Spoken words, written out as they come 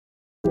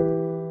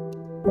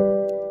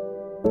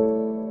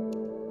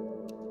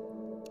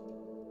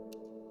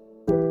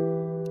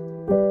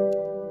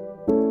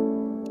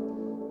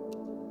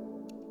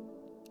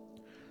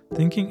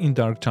Thinking in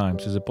Dark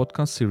Times is a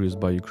podcast series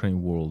by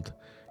Ukraine World.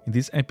 In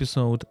this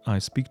episode, I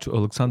speak to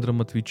Alexandra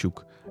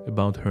Matvichuk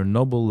about her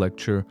Nobel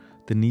lecture,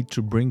 The Need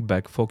to Bring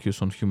Back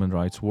Focus on Human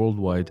Rights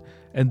Worldwide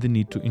and the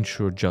Need to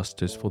Ensure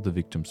Justice for the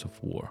Victims of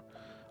War.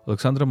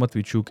 Alexandra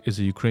Matvichuk is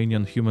a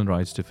Ukrainian human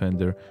rights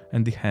defender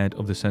and the head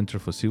of the Center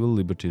for Civil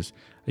Liberties,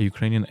 a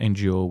Ukrainian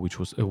NGO which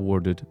was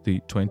awarded the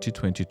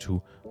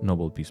 2022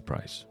 Nobel Peace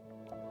Prize.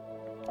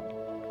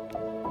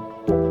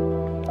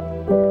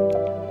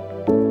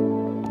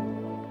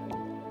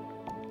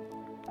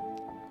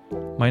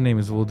 My name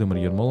is Volodymyr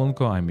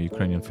Yermolenko. I'm a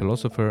Ukrainian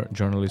philosopher,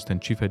 journalist,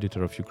 and chief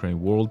editor of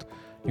Ukraine World.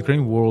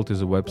 Ukraine World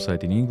is a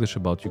website in English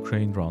about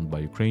Ukraine run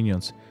by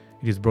Ukrainians.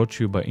 It is brought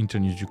to you by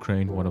Internews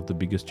Ukraine, one of the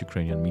biggest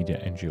Ukrainian media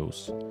NGOs.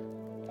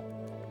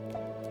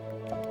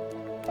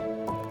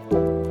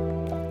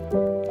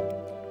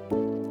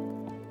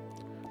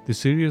 The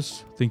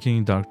series, Thinking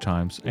in Dark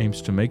Times,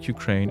 aims to make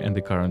Ukraine and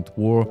the current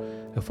war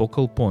a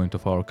focal point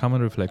of our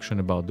common reflection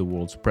about the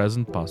world's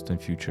present, past,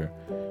 and future.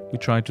 We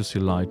try to see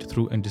light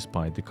through and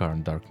despite the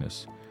current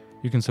darkness.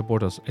 You can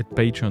support us at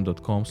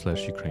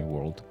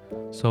patreon.com/UkraineWorld.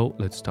 So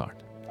let's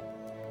start.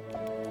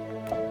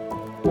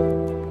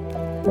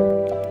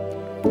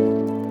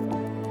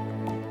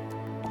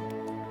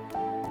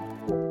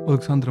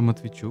 Alexandra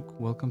Matvichuk,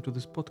 welcome to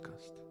this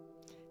podcast.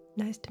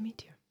 Nice to meet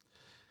you.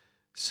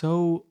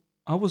 So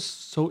I was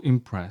so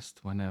impressed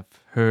when I've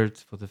heard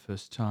for the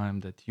first time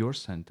that your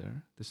center,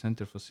 the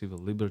Center for Civil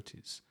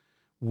Liberties,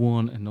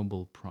 won a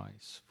Nobel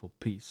Prize for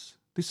Peace.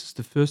 This is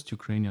the first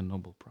Ukrainian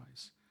Nobel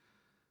Prize.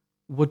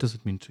 What does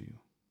it mean to you?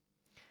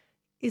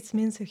 It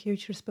means a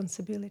huge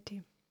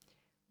responsibility.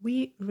 We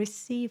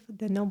received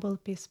the Nobel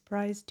Peace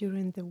Prize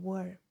during the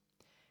war,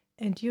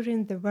 and during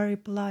the very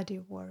bloody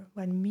war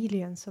when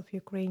millions of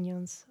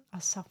Ukrainians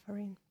are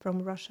suffering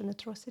from Russian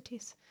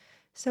atrocities.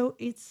 So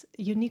it's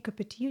a unique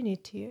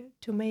opportunity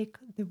to make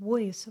the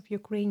voice of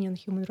Ukrainian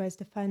human rights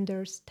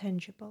defenders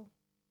tangible.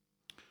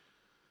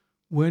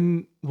 When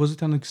was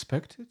it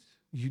unexpected?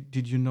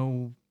 Did you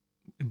know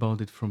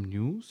about it from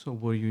news, or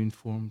were you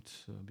informed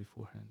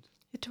beforehand?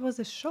 It was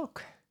a shock.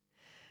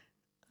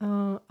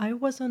 I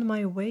was on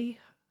my way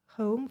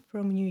home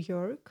from New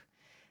York,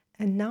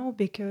 and now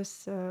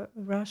because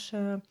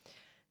Russia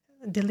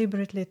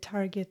deliberately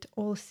target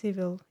all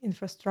civil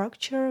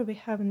infrastructure, we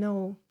have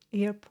no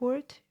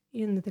airport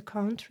in the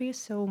country,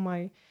 so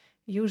my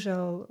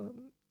usual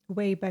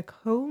way back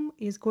home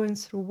is going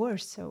through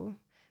Warsaw.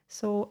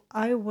 So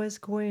I was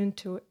going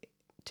to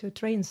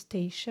train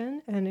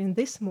station, and in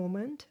this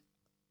moment,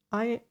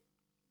 I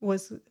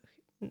was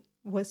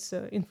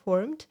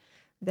informed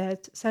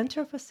that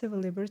Center for Civil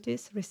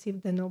Liberties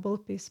received the Nobel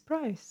Peace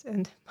Prize,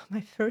 and my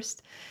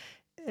first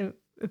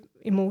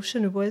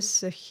emotion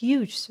was a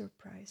huge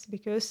surprise,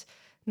 because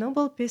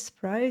Nobel Peace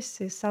Prize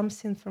is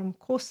something from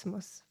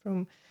cosmos,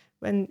 from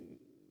when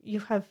you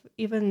have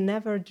even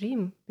never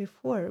dreamed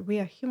before. We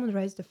are human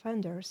rights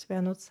defenders, we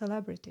are not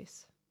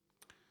celebrities.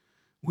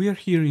 We are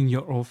here in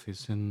your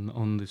office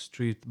on the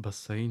street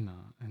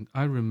Bassena, and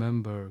I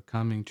remember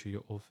coming to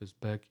your office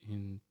back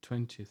in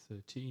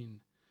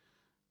 2013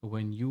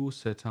 when you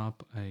set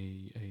up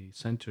a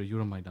center,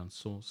 Euromaidan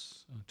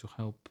SOS, to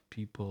help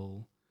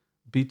people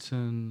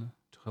beaten,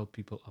 to help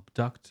people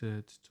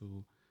abducted,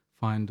 to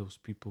find those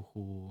people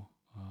who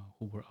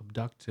were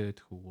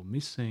abducted, who were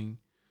missing.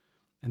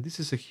 And this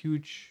is a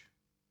huge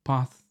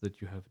path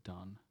that you have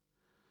done.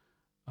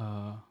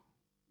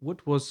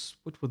 What were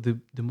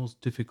the most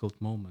difficult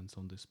moments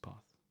on this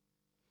path?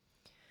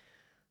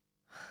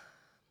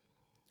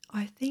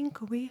 I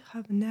think we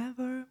have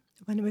never,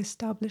 when we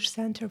established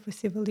Center for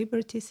Civil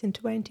Liberties in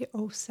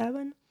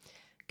 2007,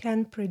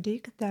 can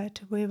predict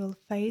that we will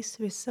face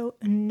with so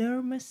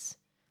enormous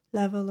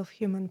level of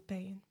human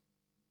pain.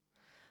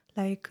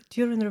 Like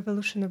during the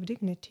Revolution of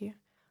Dignity,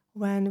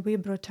 when we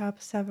brought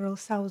up several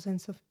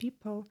thousands of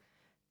people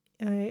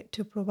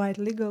to provide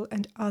legal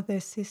and other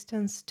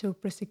assistance to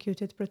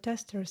persecuted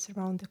protesters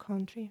around the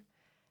country.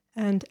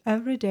 And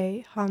every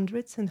day,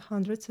 hundreds and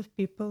hundreds of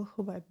people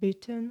who were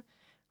beaten,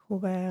 who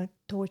were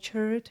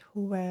tortured,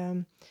 who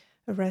were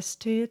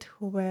arrested,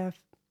 who were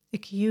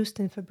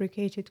accused in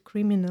fabricated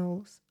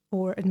criminals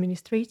or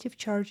administrative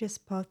charges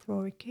passed through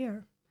our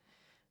care.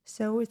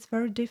 So it's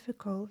very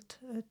difficult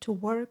to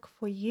work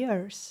for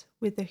years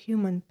with the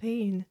human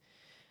pain.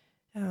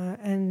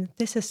 And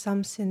this is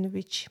something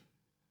which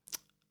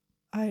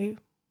I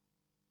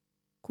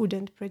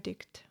couldn't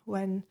predict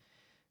when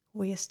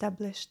we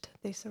established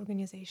this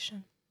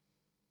organization.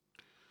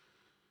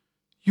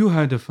 You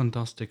had a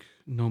fantastic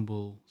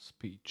Nobel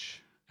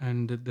speech,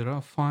 and there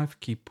are 5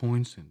 key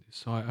points in this.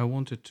 So I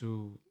wanted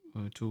to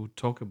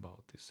talk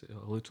about this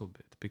a little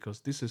bit,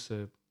 because this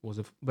was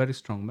a very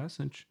strong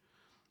message.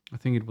 I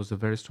think it was a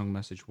very strong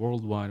message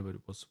worldwide, but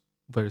it was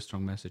a very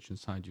strong message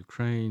inside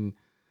Ukraine.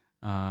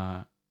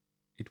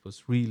 It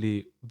was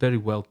really very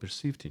well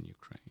perceived in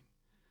Ukraine.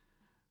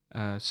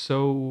 So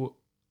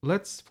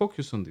let's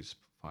focus on these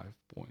 5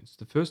 points.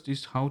 The first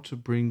is how to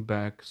bring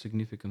back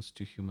significance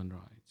to human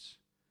rights.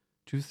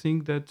 Do you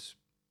think that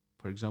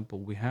For example,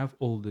 we have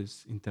all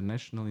these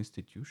international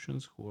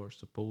institutions who are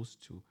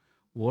supposed to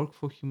work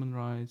for human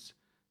rights.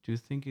 Do you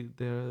think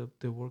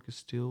their work is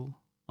still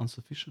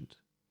insufficient?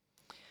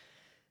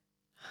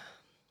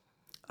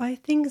 I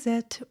think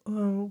that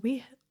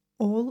we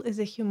all, as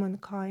a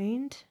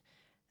humankind,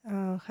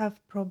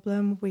 have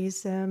problem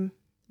with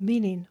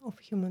meaning of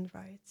human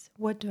rights.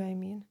 What do I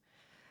mean?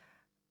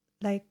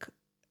 Like,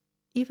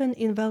 even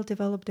in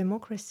well-developed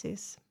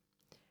democracies,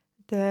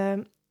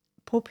 the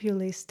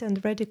populist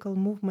and radical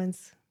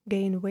movements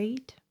gain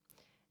weight,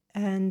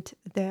 and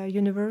the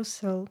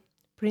universal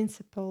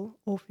principle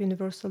of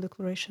Universal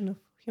Declaration of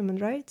Human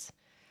Rights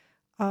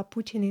are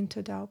put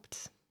into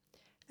doubt.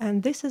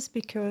 And this is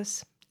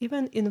because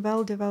even in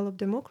well-developed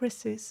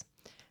democracies,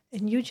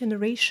 new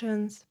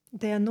generations,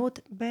 they are not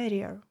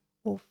barrier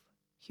of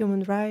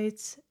human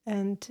rights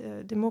and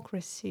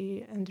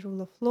democracy and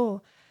rule of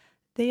law.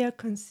 They are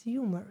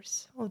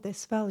consumers of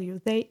this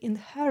value. They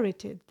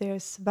inherited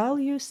these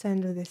values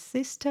and the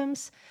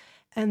systems,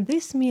 and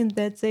this means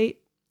that they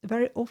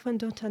very often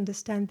don't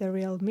understand the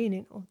real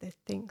meaning of these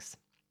things.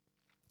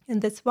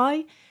 And that's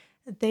why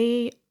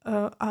they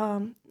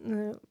have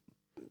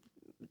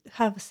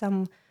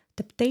some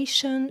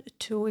temptation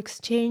to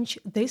exchange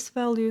these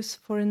values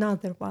for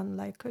another one,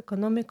 like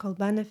economical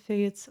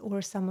benefits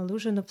or some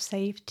illusion of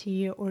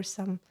safety or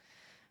some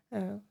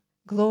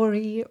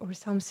glory or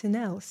something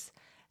else.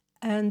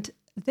 And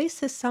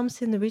this is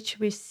something which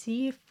we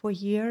see for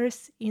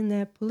years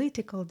in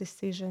political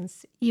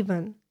decisions,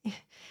 even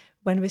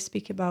when we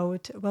speak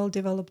about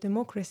well-developed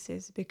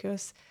democracies,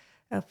 because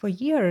for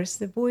years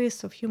the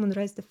voice of human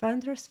rights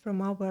defenders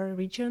from our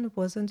region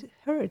wasn't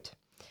heard.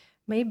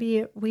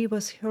 Maybe we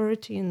was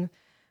heard in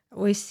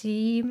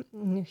OSCE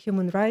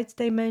human rights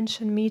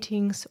dimension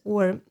meetings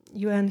or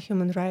UN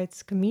Human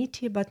Rights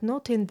Committee, but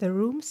not in the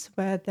rooms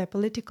where the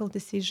political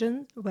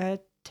decisions were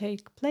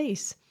take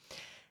place.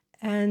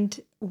 And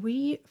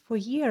we, for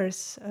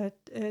years,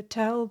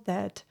 tell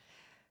that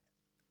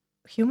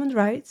human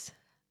rights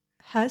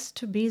has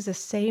to be the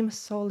same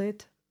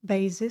solid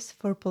basis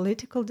for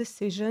political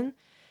decision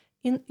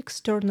in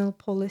external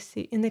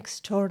policy, in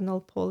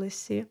external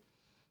policy,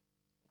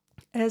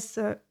 as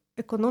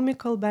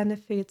economical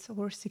benefits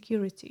or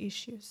security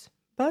issues.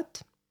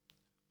 But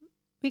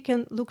we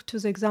can look to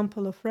the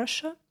example of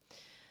Russia,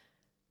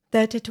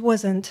 that it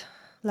wasn't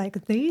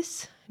like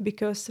this,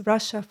 because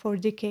Russia for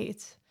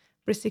decades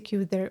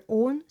persecute their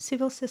own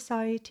civil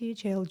society,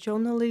 jailed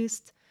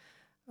journalists,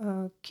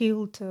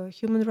 killed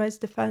human rights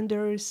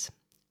defenders,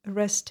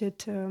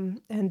 arrested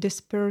and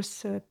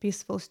dispersed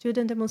peaceful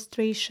student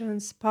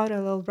demonstrations.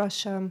 Parallel,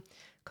 Russia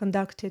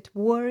conducted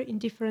war in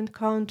different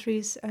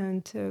countries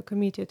and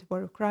committed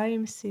war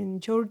crimes in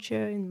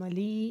Georgia, in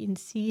Mali, in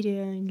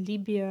Syria, in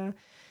Libya,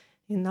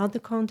 in other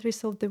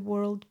countries of the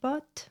world.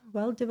 But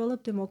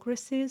well-developed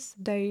democracies,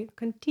 they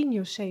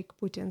continue shake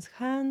Putin's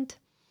hand,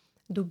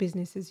 do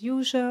business as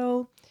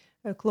usual,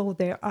 close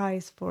their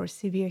eyes for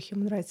severe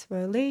human rights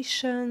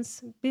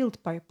violations,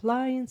 build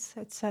pipelines,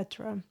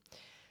 etc.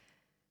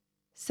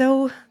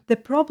 So the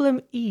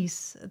problem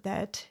is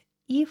that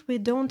if we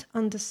don't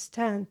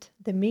understand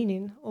the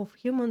meaning of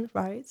human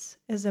rights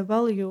as a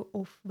value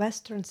of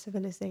Western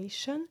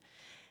civilization,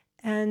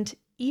 and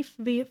if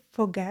we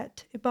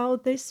forget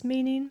about this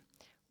meaning,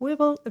 we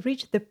will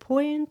reach the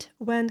point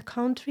when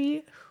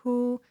country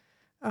who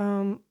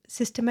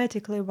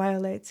systematically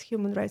violates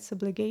human rights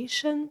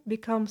obligation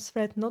becomes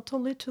threat not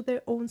only to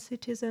their own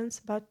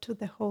citizens but to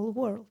the whole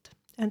world.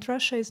 And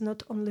Russia is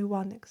not only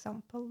one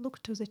example.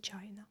 Look to the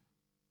China.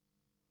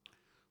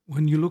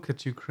 When you look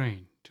at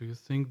Ukraine, do you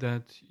think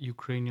that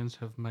Ukrainians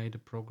have made a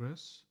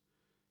progress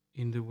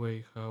in the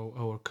way how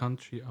our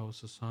country, our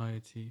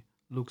society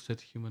looks at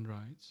human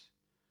rights?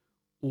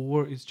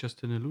 Or it's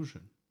just an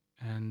illusion?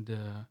 And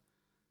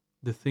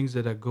the things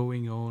that are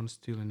going on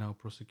still in our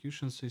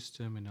prosecution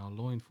system, in our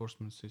law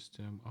enforcement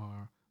system,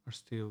 are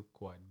still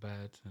quite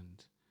bad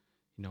and,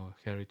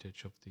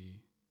 heritage of the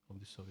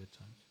Soviet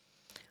times.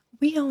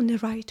 We are on the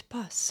right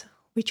path,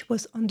 which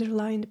was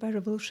underlined by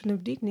Revolution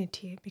of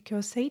Dignity,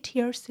 because 8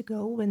 years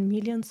ago, when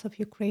millions of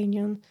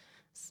Ukrainians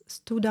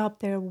stood up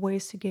their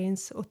voice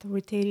against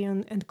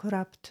authoritarian and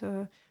corrupt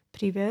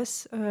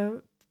previous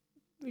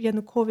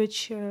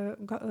Yanukovych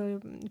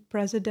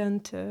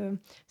president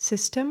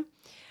system,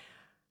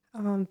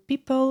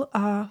 people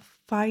are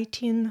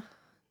fighting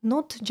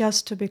not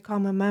just to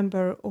become a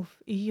member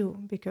of EU,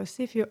 because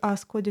if you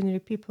ask ordinary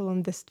people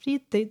on the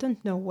street, they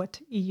don't know what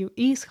EU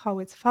is, how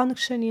it's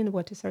functioning,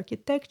 what is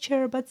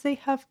architecture, but they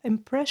have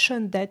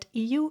impression that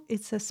EU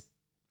is a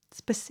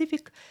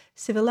specific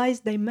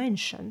civilized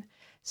dimension.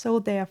 So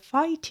they are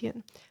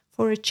fighting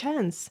for a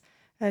chance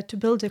to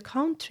build a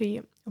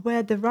country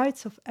where the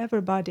rights of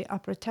everybody are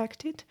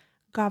protected,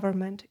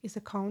 government is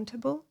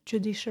accountable,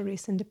 judiciary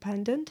is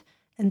independent,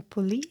 and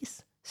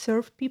police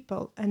serve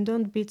people and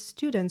don't beat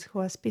students who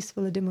are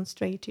peacefully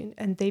demonstrating.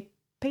 And they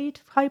paid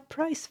high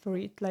price for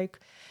it, like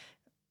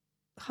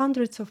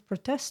hundreds of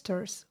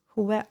protesters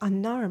who were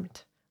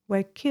unarmed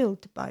were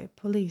killed by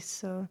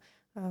police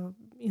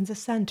in the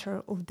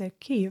center of the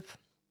Kiev.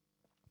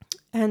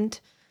 And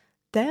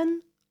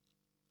then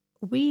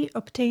we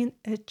obtain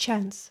a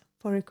chance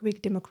for a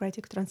quick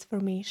democratic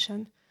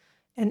transformation.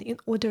 And in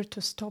order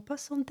to stop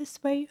us on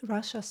this way,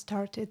 Russia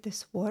started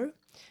this war.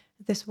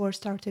 This war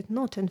started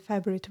not in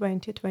February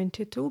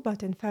 2022,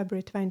 but in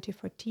February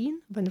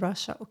 2014, when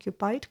Russia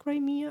occupied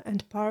Crimea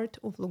and part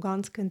of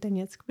Lugansk and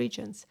Donetsk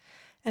regions.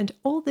 And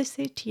all these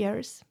 8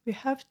 years, we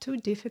have two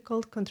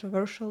difficult,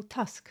 controversial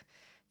tasks.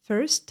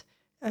 First,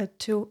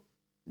 to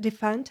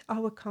defend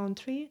our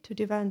country, to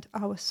defend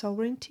our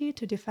sovereignty,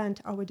 to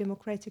defend our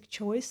democratic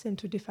choice, and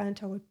to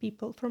defend our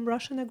people from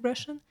Russian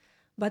aggression.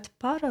 But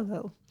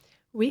parallel,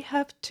 we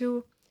have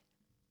to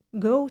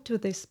go to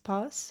this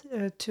path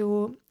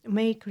to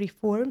make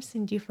reforms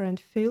in different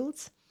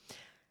fields.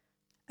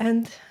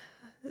 And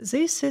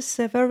this is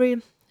a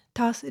very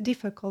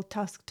difficult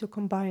task to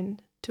combine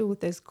two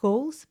these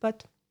goals,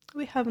 but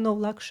we have no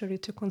luxury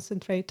to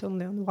concentrate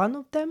only on one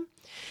of them.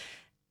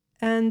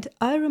 And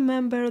I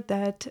remember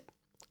that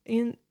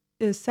in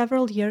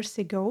several years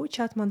ago,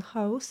 Chatham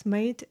House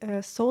made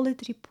a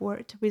solid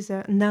report with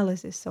an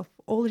analysis of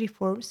all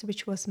reforms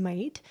which was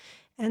made.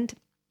 And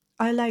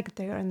I liked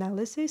their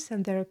analysis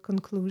and their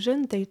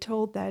conclusion. They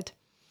told that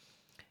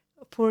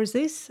for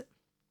this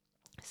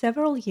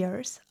several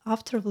years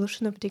after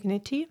Revolution of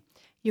Dignity,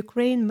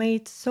 Ukraine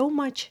made so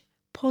much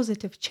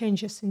positive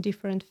changes in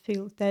different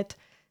fields that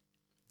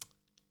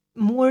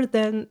more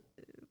than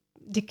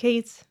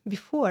decades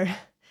before.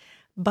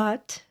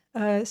 But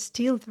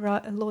still there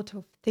are a lot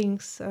of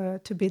things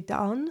to be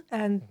done,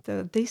 and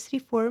this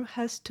reform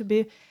has to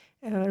be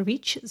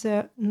reach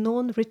the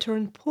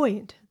non-return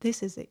point.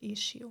 This is the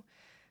issue.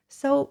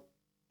 So,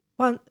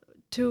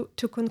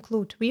 to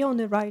conclude, we are on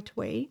the right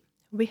way.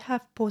 We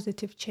have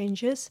positive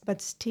changes,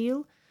 but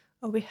still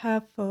we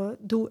have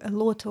do a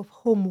lot of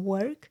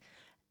homework,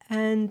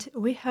 and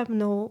we have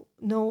no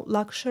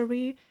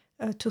luxury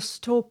to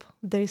stop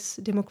this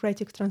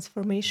democratic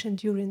transformation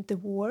during the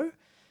war.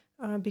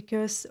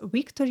 Because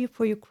victory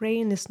for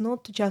Ukraine is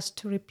not just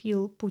to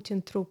repeal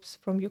Putin troops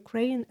from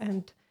Ukraine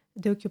and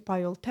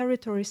occupy all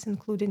territories,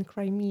 including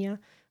Crimea.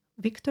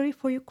 Victory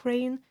for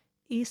Ukraine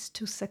is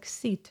to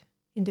succeed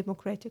in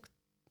democratic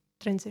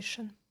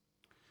transition.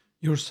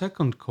 Your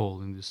second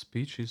call in this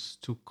speech is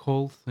to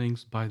call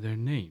things by their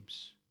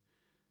names.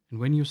 And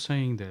when you're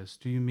saying this,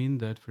 do you mean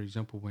that, for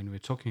example, when we're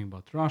talking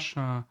about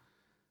Russia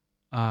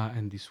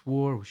and this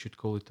war, we should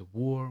call it a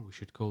war, we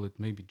should call it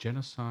maybe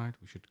genocide,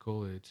 we should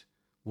call it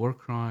war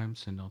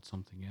crimes and not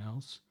something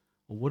else?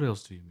 Or what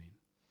else do you mean?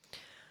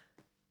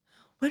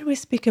 When we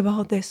speak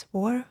about this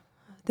war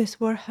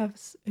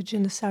has a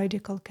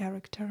genocidal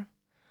character.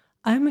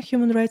 I'm a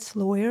human rights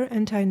lawyer,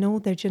 and I know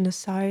that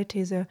genocide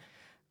is a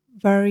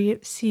very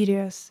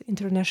serious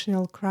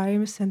international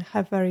crimes and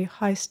have very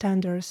high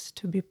standards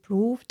to be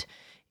proved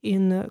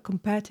in a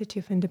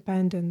competitive,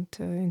 independent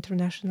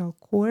international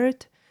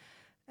court.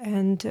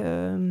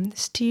 And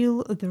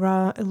still, there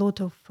are a lot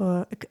of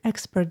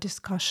expert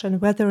discussion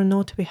whether or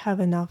not we have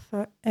enough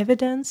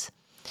evidence.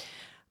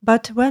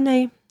 But when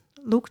I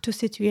look to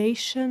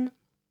situation,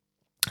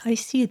 I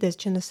see this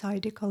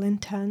genocidal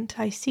intent.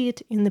 I see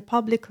it in the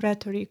public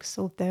rhetorics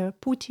of the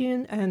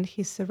Putin and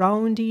his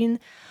surrounding,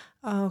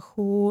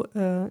 who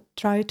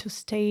try to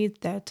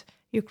state that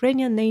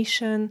Ukrainian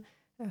nation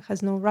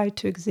has no right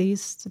to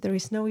exist. There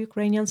is no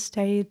Ukrainian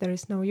state. There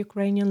is no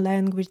Ukrainian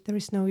language. There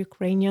is no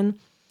Ukrainian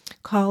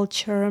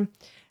culture.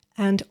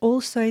 And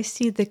also I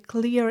see the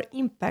clear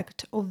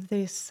impact of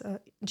this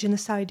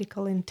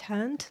genocidal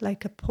intent,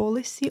 like a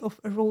policy of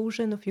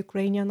erosion of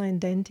Ukrainian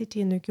identity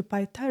in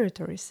occupied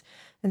territories.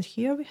 And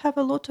here we have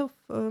a lot of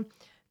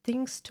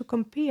things to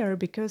compare,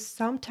 because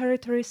some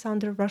territories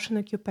under Russian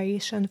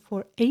occupation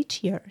for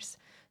 8 years.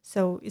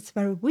 So it's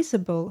very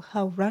visible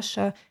how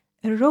Russia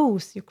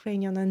erodes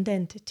Ukrainian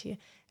identity.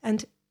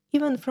 And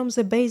even from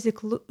the basic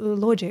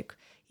logic,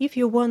 if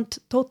you want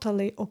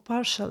totally or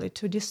partially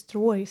to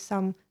destroy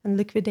some and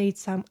liquidate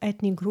some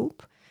ethnic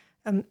group,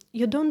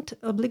 you don't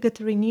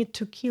obligatory need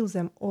to kill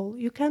them all.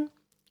 You can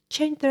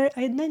change their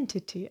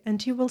identity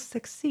and you will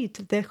succeed.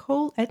 The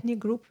whole ethnic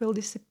group will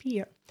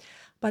disappear.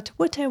 But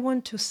what I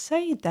want to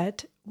say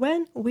that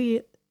when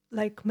we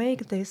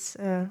make these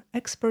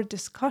expert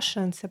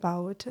discussions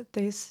about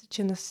this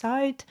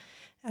genocide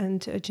and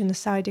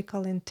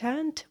genocidal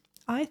intent,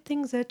 I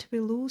think that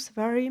we lose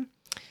very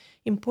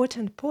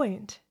important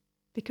point,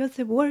 because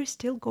the war is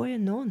still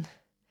going on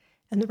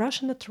and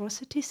Russian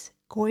atrocities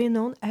going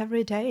on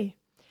every day.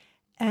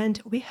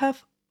 And we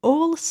have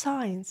all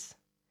signs,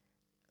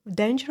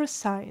 dangerous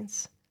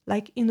signs,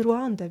 like in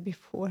Rwanda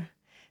before.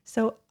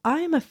 So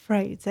I'm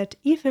afraid that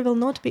if we will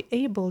not be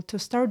able to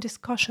start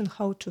discussion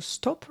how to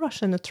stop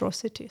Russian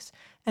atrocities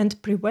and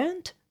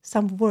prevent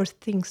some worse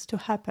things to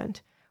happen,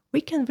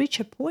 we can reach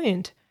a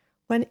point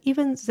when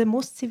even the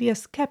most severe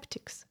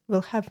skeptics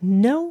will have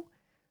no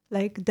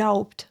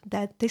doubt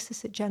that this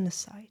is a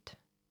genocide.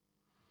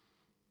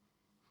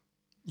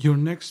 Your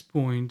next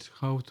point,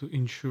 how to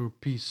ensure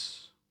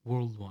peace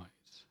worldwide.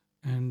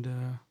 And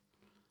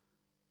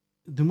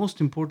the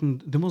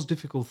most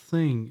difficult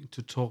thing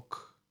to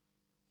talk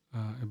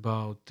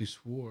about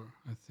this war,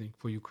 I think,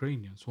 for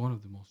Ukrainians, one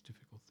of the most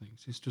difficult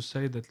things is to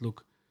say that,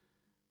 look,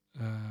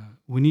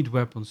 we need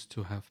weapons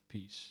to have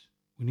peace.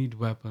 We need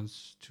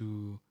weapons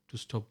to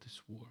stop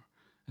this war,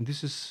 and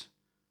this is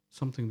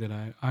something that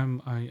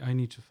I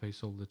need to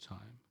face all the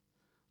time.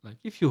 Like,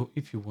 if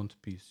you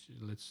want peace,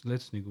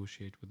 let's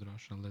negotiate with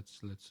Russia.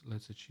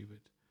 Let's achieve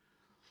it.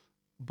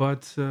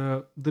 But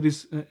there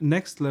is a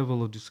next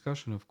level of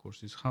discussion, of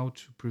course, is how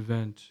to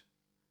prevent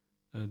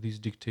these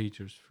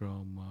dictators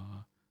from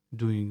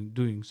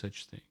doing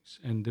such things.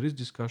 And there is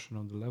discussion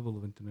on the level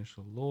of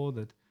international law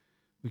that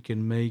we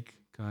can make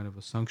kind of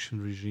a sanction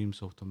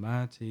regimes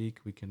automatic.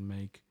 We can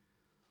make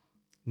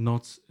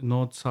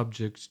not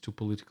subject to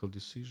political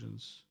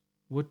decisions.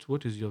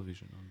 What is your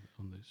vision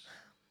on this?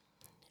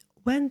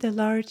 When the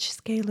large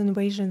scale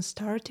invasion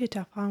started,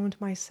 I found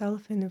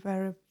myself in a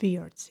very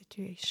weird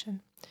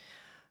situation.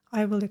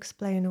 I will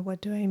explain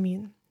what do I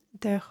mean.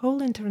 The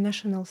whole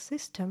international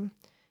system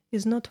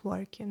is not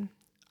working.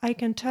 I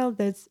can tell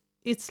that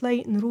it's lay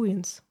in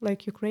ruins,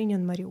 like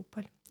Ukrainian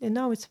Mariupol. And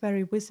now it's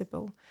very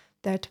visible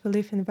that we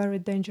live in a very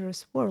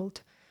dangerous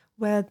world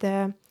where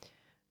the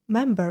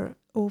member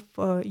of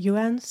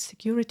UN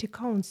Security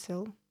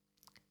Council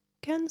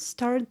can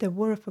start the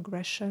war of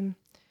aggression,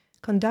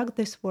 conduct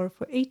this war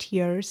for 8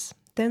 years,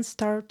 then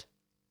start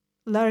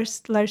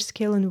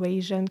large-scale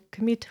invasion,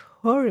 commit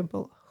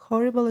horrible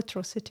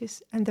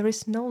atrocities, and there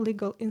is no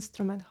legal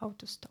instrument how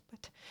to stop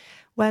it.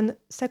 When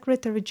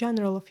Secretary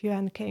General of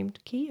UN came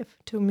to Kiev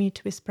to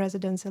meet with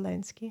President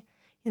Zelensky,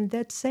 in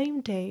that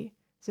same day,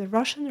 the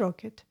Russian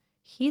rocket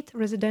hit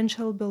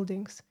residential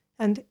buildings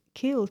and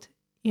killed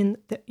in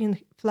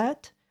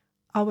flat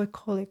our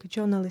colleague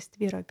journalist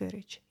Vera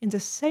Guric in the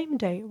same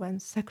day when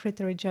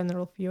Secretary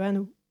General of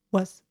UN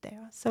was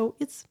there. So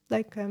it's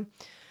like a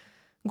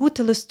good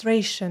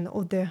illustration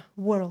of the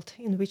world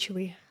in which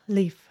we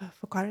live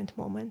for current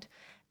moment.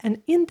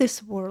 And in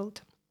this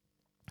world,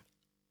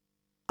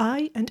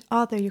 I and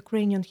other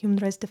Ukrainian human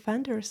rights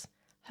defenders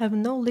have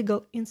no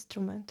legal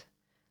instrument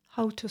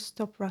how to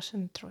stop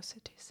Russian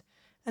atrocities.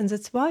 And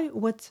that's why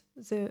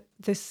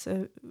this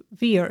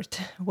weird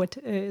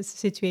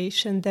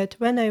situation that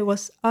when I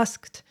was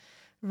asked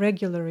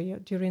regularly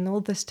during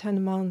all these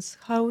 10 months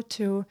how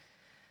to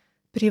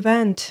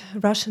prevent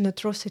Russian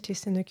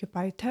atrocities in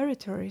occupied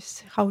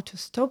territories, how to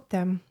stop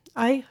them,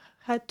 I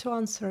had to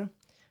answer,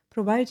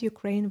 provide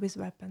Ukraine with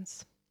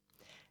weapons.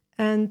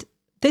 And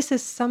this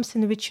is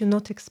something which you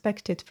not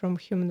expected from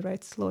human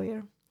rights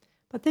lawyer.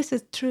 But this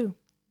is true.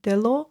 The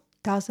law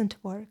doesn't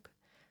work.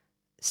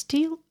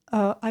 Still,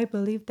 I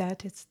believe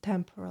that it's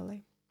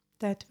temporary,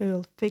 that we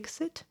will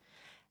fix it.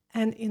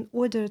 And in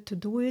order to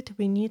do it,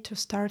 we need to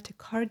start a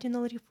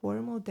cardinal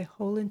reform of the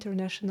whole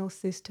international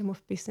system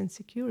of peace and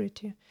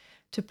security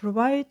to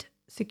provide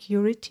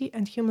security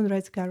and human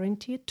rights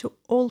guarantee to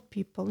all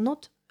people,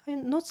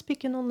 I'm not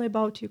speaking only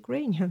about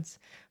Ukrainians,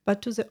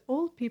 but to the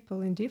all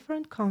people in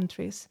different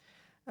countries,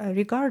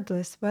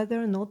 regardless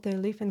whether or not they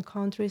live in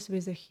countries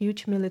with a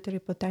huge military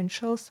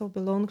potential, so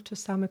belong to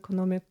some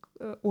economic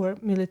or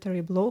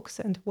military blocs,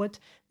 and what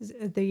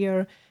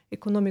their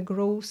economic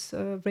growth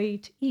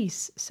rate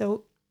is.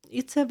 So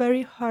it's a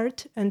very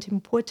hard and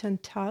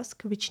important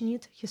task which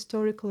needs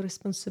historical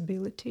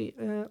responsibility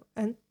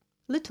and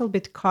little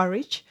bit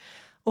courage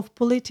of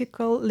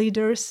political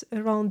leaders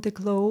around the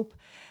globe.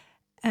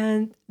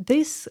 And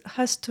this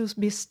has to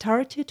be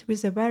started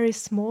with a very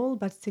small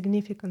but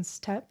significant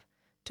step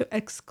to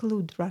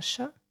exclude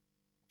Russia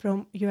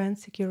from UN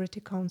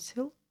Security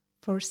Council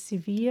for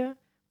severe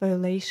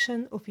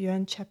violation of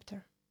UN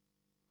chapter.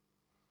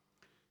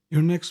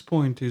 Your next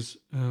point is,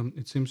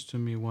 it seems to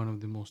me, one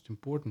of the most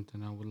important,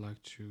 and I would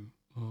like to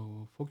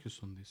focus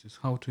on this, is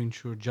how to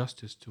ensure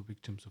justice to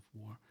victims of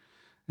war.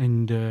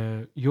 And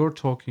you're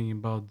talking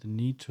about the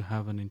need to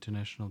have an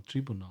international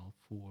tribunal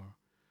for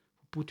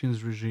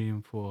Putin's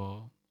regime,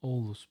 for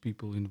all those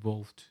people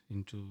involved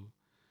into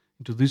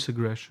this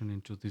aggression,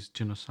 into this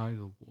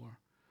genocidal war.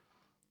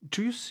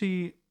 Do you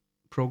see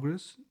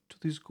progress to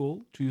this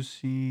goal? Do you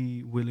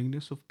see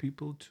willingness of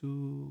people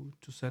to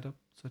set up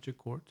such a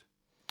court?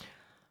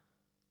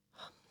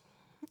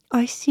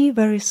 I see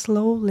very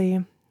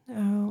slowly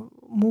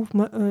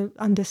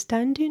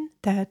understanding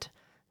that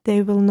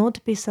there will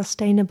not be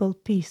sustainable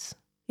peace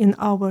in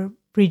our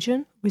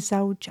region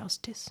without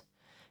justice.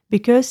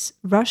 Because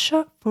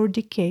Russia for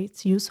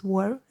decades used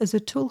war as a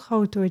tool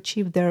how to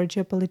achieve their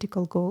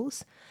geopolitical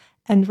goals,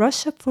 and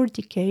Russia for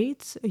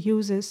decades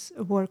uses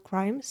war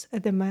crimes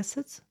as the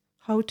methods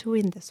how to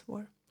win this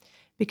war.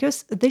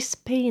 Because this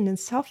pain and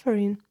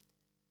suffering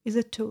is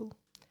a tool.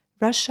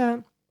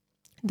 Russia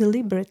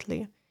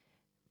deliberately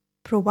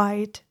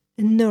provide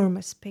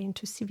enormous pain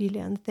to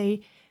civilians.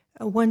 They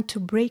want to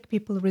break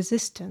people's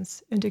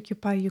resistance and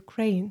occupy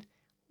Ukraine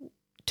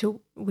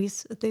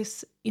with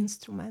this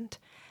instrument.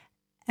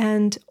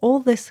 And all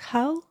this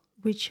hell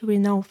which we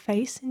now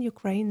face in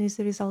Ukraine is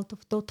a result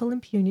of total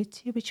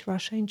impunity which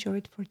Russia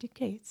enjoyed for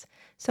decades.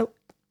 So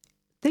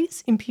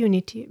this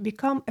impunity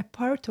become a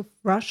part of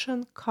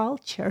Russian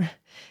culture.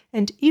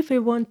 And if we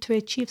want to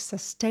achieve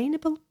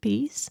sustainable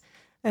peace,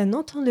 and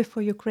not only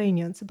for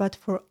Ukrainians, but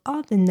for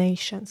other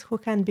nations who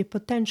can be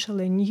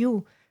potentially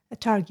new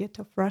target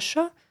of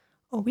Russia,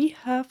 we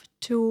have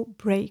to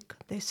break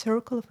the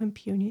circle of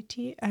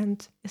impunity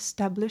and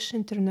establish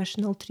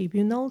international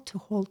tribunal to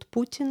hold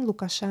Putin,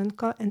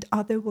 Lukashenko, and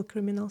other war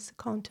criminals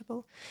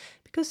accountable.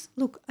 Because,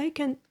 look, I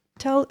can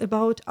tell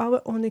about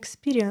our own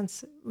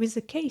experience with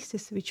the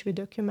cases which we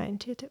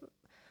documented.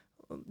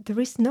 There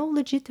is no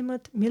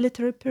legitimate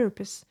military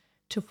purpose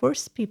to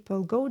force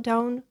people go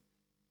down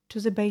to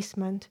the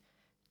basement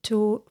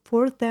to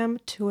force them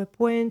to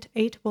appoint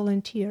 8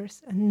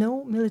 volunteers, and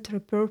no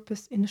military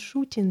purpose in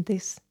shooting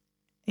these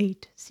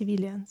 8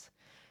 civilians.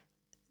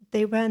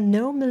 There were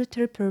no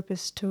military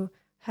purpose to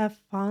have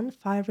fun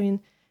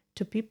firing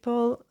to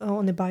people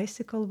on a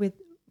bicycle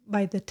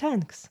by the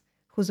tanks,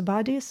 whose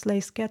bodies lay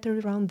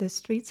scattered around the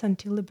streets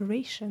until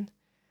liberation.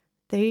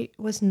 There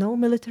was no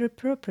military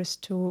purpose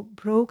to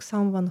broke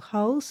someone's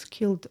house,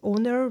 killed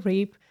owner,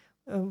 rape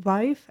a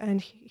wife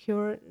and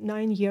her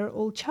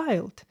 9-year-old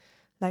child.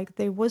 Like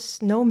there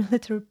was no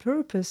military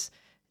purpose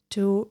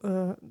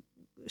to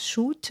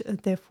shoot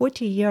the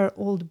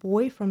 40-year-old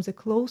boy from the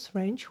close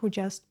range who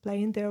just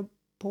playing their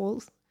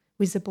balls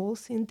with the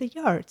balls in the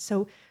yard.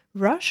 So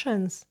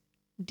Russians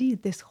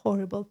did these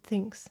horrible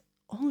things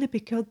only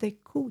because they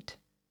could.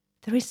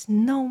 There is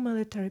no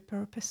military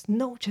purpose,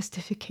 no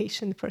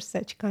justification for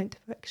such kind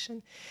of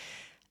action.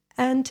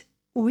 And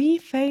we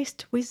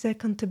faced with the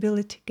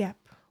accountability gap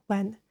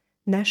when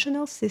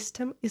national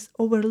system is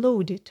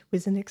overloaded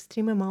with an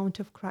extreme amount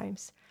of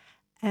crimes,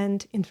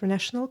 and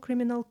International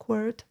Criminal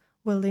Court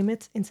will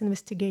limit its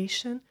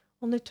investigation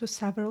only to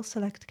several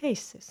select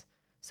cases.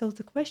 So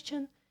the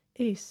question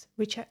is,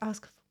 which I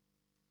ask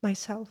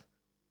myself,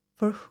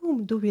 for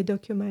whom do we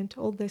document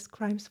all these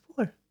crimes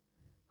for?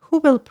 Who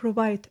will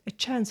provide a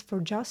chance for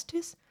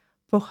justice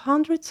for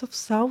hundreds of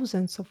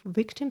thousands of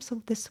victims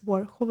of this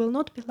war who will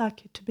not be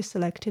lucky to be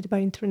selected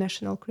by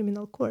International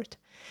Criminal Court?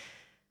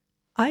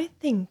 I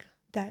think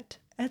that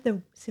as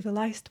a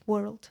civilized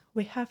world,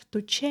 we have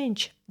to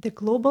change the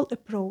global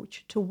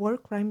approach to war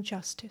crime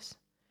justice.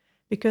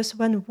 Because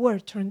when war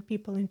turns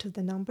people into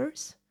the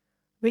numbers,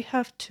 we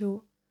have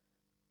to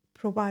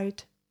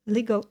provide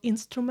legal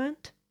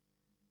instrument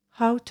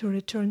how to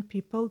return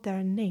people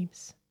their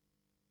names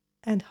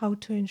and how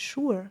to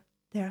ensure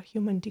their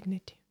human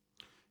dignity.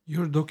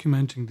 You're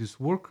documenting these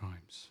war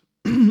crimes.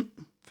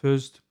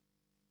 First,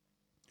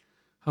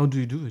 how do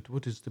you do it?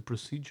 What is the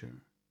procedure?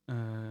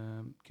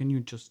 Can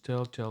you just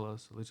tell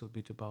us a little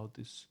bit about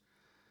this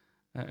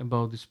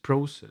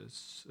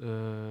process?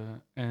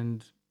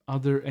 And are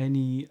there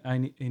any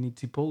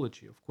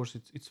typology? Of course,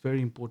 it's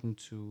very important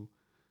to,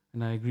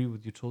 and I agree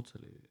with you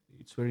totally.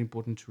 It's very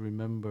important to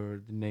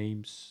remember the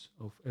names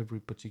of every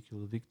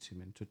particular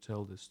victim and to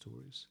tell the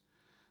stories.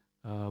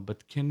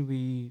 But can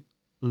we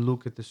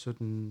look at a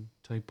certain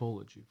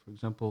typology? For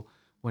example,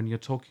 when you're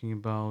talking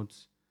about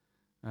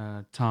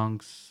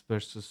tanks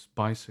versus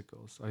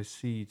bicycles, I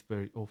see it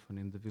very often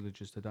in the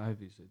villages that I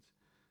visit,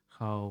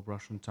 how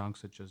Russian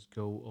tanks just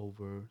go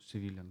over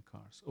civilian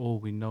cars. Or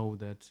we know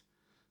that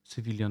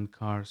civilian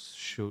cars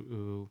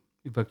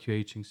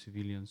evacuating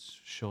civilians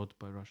shot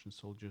by Russian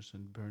soldiers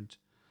and burnt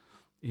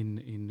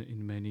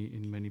in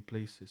many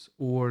places.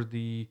 Or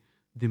the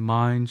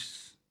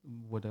mines,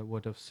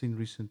 what I've seen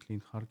recently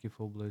in Kharkiv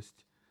Oblast,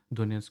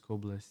 Donetsk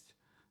Oblast,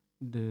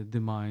 the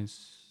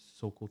mines,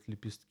 so-called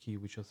lipistki,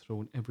 which are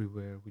thrown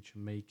everywhere, which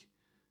make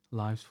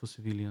lives for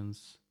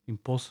civilians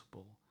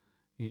impossible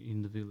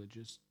in the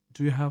villages.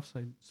 Do you have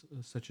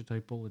such a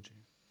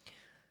typology?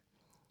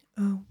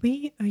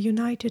 We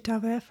united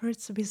our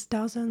efforts with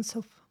dozens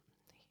of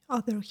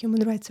other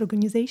human rights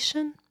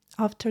organizations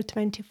after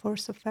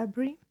 24th of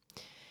February,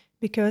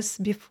 because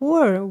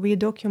before we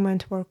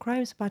document war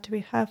crimes, but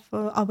we have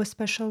our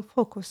special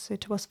focus.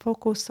 It was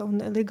focused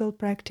on illegal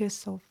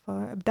practice of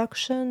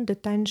abduction,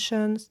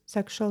 detention,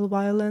 sexual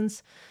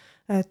violence,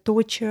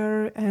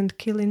 torture, and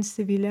killing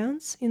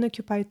civilians in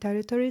occupied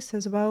territories,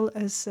 as well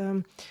as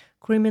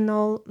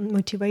criminal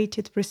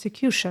motivated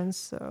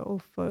persecutions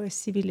of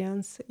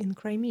civilians in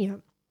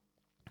Crimea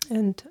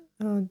and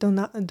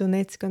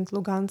Donetsk and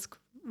Lugansk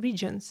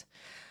regions.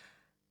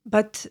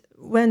 But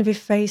when we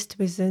faced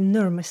with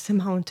enormous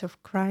amount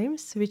of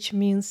crimes, which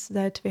means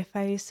that we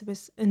face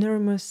with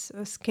enormous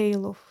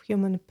scale of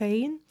human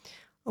pain,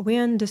 we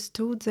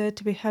understood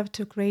that we have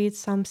to create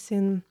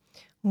something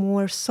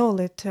more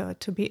solid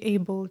to be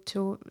able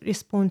to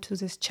respond to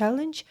this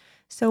challenge.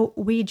 So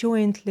we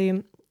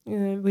jointly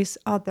with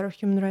other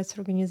human rights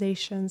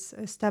organizations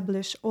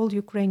established all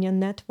Ukrainian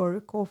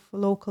network of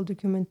local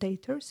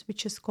documentators,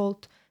 which is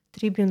called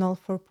Tribunal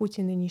for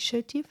Putin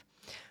Initiative.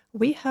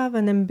 We have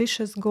an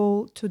ambitious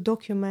goal to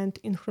document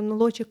in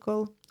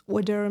chronological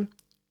order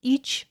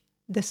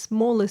the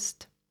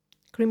smallest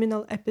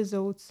criminal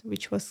episodes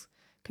which was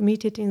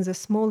committed in the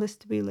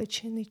smallest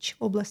village in each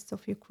oblast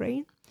of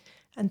Ukraine,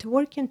 and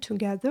working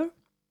together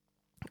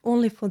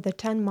only for the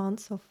 10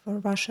 months of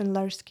Russian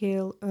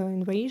large-scale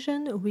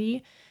invasion,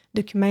 we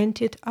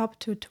documented up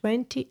to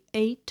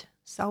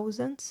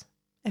 28,000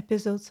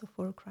 episodes of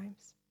war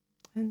crimes.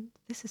 and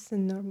this is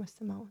an enormous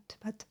amount,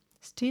 but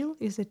still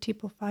is a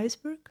tip of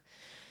iceberg.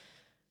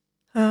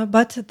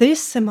 But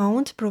this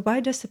amount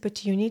provides us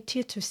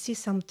opportunity to see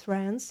some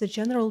trends, the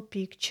general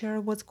picture,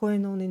 what's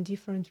going on in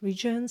different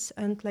regions,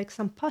 and like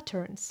some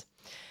patterns.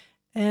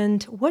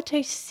 And what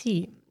I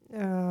see,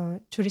 to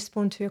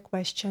respond to your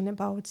question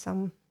about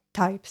some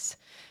types,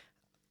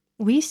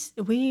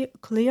 we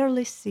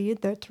clearly see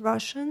that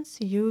Russians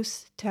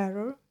use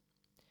terror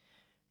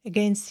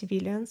against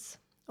civilians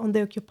on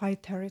the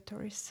occupied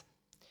territories.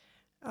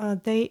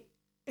 They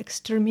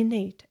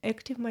exterminate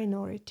active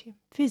minority,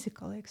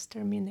 physical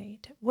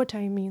exterminate. What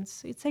I mean,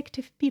 it's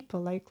active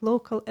people like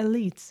local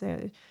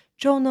elites,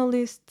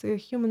 journalists,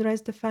 human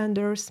rights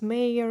defenders,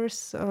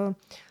 mayors, uh,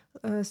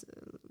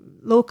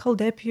 local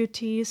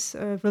deputies,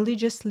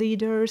 religious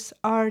leaders,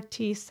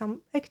 artists,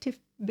 some active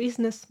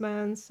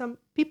businessmen, some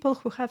people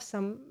who have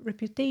some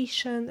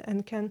reputation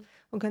and can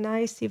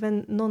organize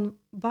even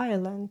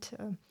non-violent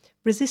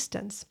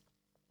resistance.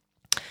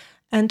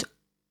 And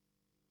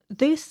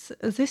this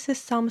is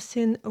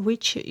something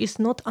which is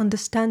not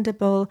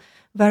understandable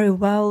very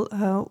well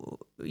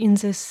in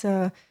this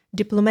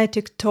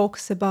diplomatic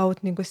talks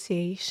about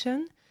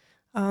negotiation,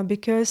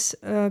 because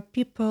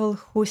people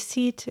who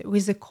sit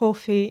with a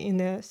coffee in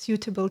a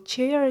suitable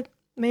chair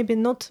maybe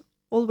not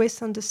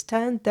always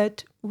understand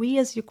that we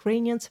as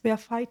Ukrainians, we are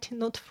fighting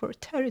not for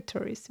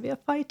territories, we are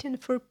fighting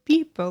for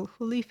people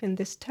who live in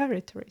these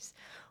territories.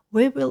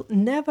 We will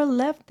never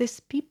leave these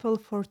people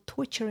for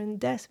torture and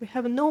death. We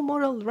have no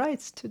moral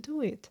rights to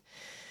do it.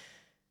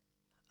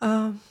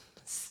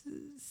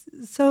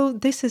 So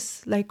this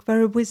is like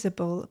very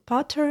visible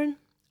pattern.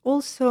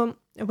 Also,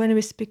 when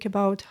we speak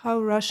about how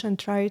Russian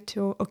try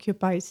to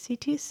occupy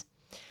cities,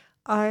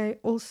 I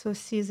also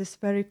see this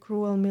very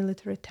cruel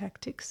military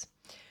tactics.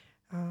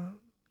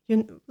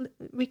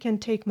 We can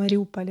take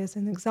Mariupol as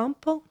an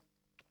example.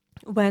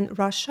 When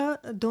Russia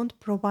don't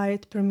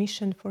provide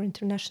permission for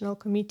International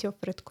Committee of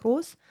Red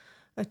Cross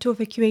to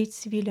evacuate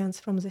civilians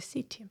from the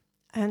city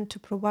and to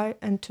provide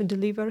and to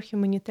deliver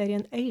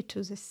humanitarian aid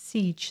to the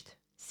sieged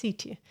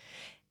city.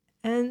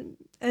 And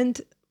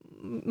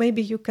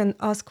maybe you can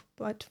ask,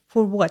 but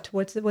for what?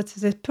 What's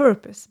the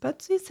purpose?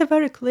 But it's a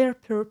very clear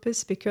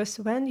purpose, because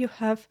when you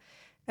have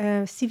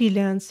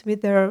civilians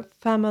with their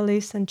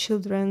families and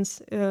children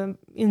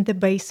in the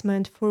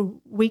basement for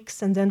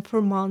weeks and then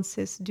for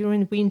months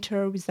during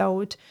winter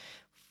without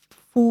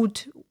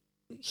food,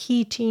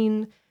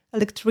 heating,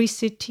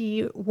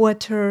 electricity,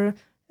 water,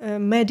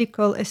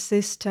 medical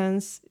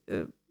assistance,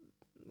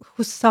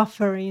 who's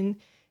suffering,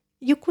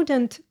 you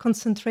couldn't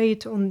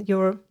concentrate on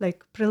your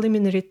like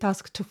preliminary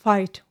task to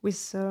fight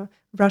with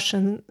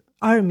Russian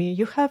army.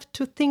 You have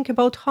to think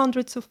about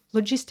hundreds of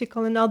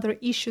logistical and other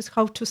issues,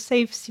 how to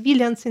save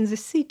civilians in the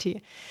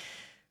city.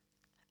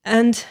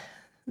 And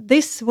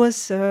this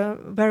was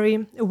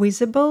very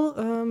visible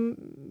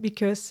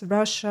because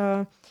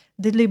Russia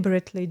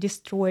deliberately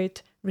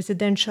destroyed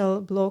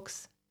residential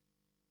blocks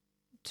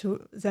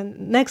to the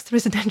next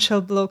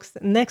residential blocks,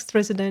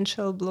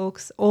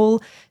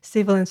 all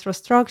civil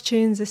infrastructure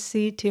in the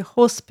city,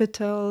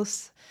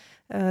 hospitals,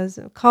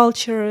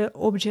 culture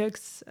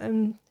objects,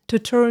 to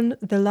turn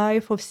the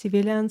life of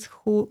civilians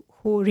who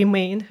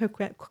remain, who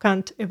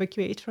can't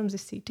evacuate from the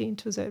city,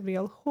 into the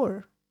real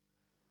horror.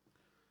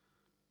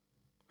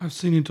 I've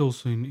seen it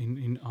also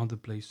in other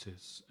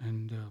places,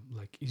 and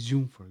like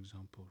Izum, for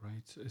example,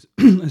 right?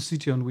 A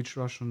city on which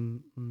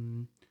Russian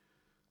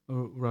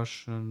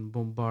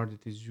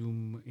bombarded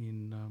Izum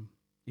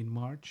in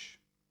March,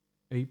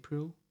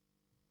 April.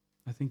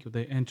 I think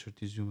they entered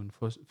Izum on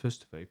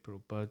first of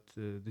April, but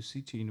the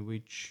city in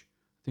which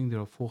I think there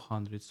are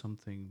 400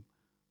 something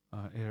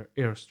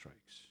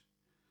airstrikes,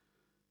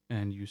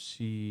 and you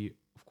see,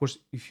 of course,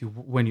 if you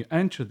when you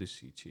enter the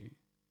city,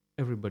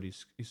 everybody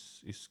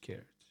is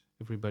scared.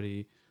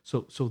 Everybody.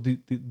 So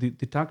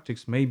the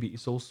tactics maybe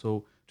is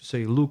also to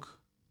say,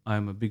 look,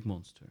 I'm a big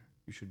monster.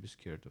 You should be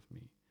scared of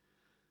me,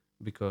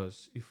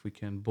 because if we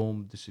can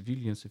bomb the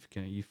civilians, if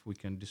we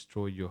can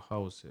destroy your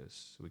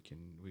houses, we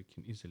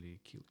can easily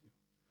kill you.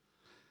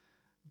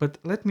 But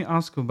let me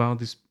ask about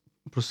this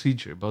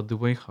procedure, about the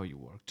way how you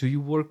work. Do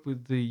you work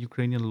with the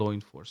Ukrainian law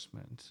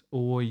enforcement,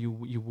 or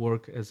you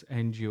work as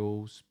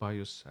NGOs by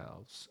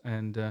yourselves,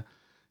 and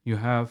you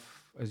have,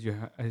 as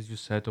you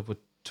said, over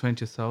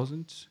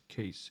 20,000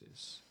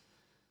 cases?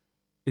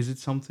 Is it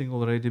something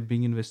already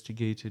being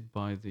investigated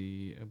by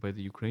the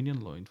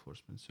Ukrainian law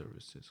enforcement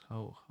services?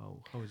 How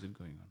is it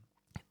going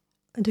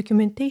on?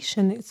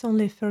 Documentation is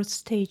only first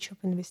stage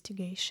of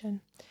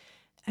investigation,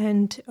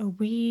 and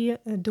we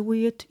do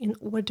it in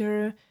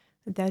order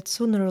that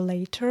sooner or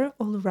later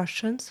all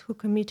Russians who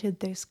committed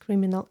these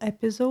criminal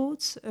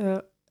episodes,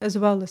 as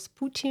well as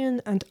Putin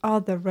and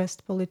other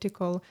West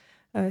political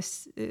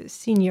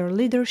senior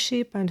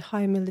leadership and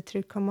high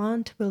military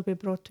command, will be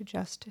brought to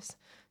justice.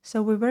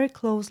 So we very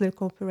closely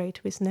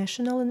cooperate with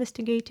national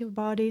investigative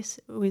bodies,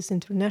 with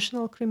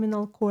International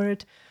Criminal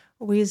Court,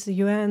 with the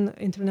UN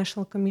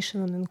International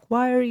Commission on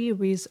Inquiry,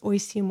 with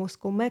OSCE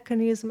Moscow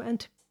mechanism,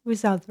 and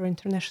with other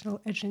international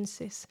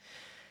agencies.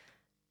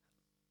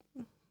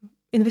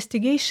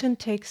 investigation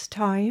takes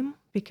time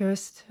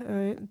because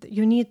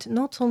you need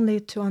not only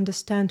to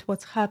understand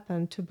what's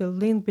happened, to build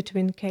link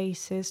between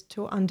cases,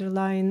 to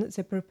underline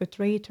the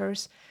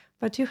perpetrators,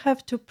 but you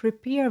have to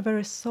prepare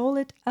very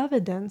solid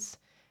evidence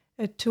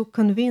to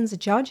convince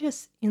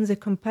judges in the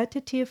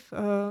competitive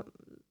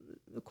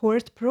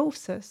court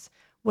process,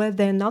 where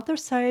the another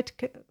side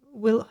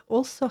will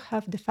also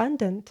have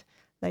defendant,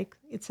 like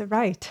it's a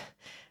right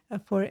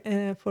for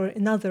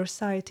another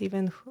side,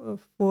 even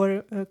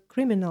for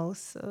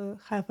criminals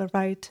have a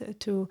right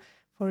to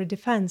for a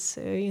defense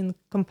in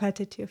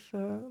competitive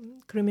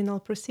criminal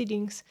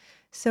proceedings.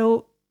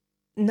 So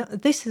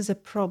this is a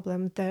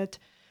problem that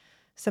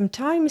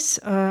sometimes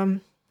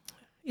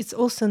it's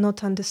also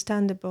not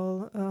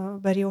understandable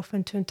very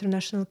often to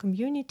international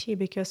community,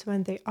 because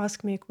when they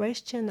ask me a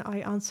question, I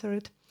answer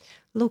it,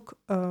 look,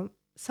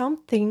 some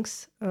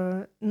things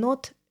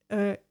not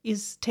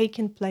is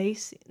taking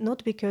place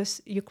not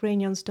because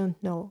Ukrainians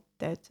don't know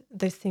that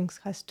these things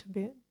has to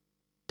be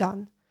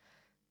done,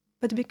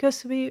 but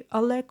because we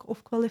are lack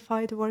of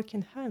qualified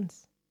working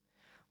hands.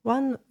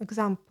 One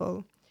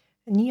example,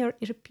 near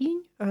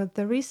Irpin,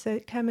 there is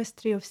a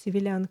chemistry of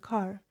civilian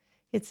car.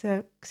 It's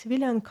a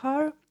civilian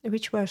car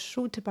which was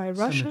shot by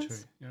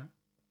Russians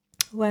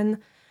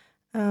when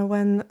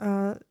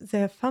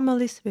their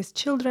families with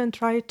children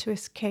tried to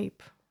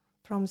escape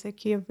from the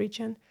Kiev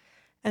region.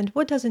 And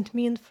what does it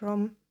mean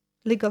from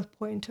legal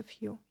point of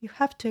view? You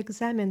have to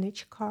examine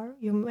each car.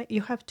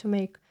 You have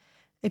to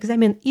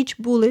examine each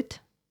bullet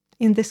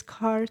in this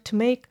car, to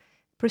make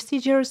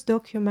procedures,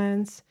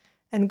 documents,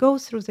 and go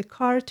through the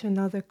car to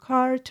another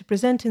car to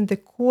present in the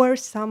court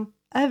some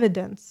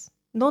evidence,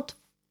 not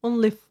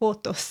only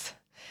photos.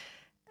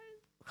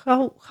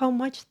 How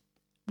much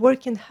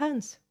working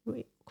hands,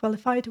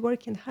 qualified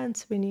working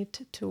hands we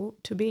need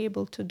to be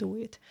able to do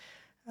it.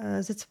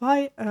 That's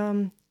why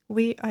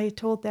I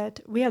told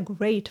that we are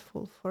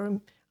grateful for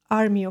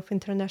army of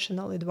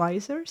international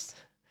advisors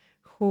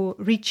who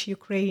reach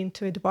Ukraine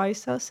to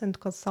advise us and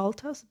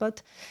consult us,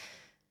 but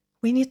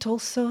we need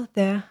also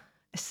their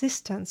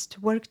assistance to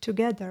work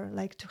together,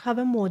 like to have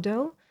a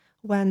model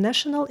where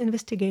national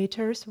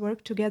investigators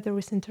work together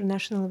with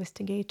international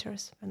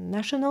investigators, and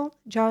national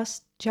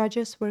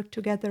judges work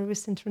together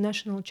with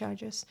international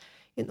judges,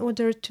 in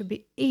order to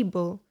be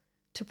able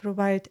to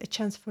provide a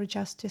chance for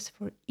justice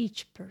for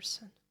each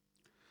person.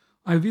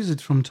 I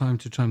visit from time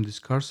to time these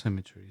car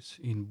cemeteries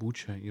in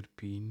Bucha,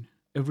 Irpin.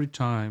 Every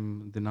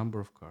time the number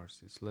of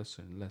cars is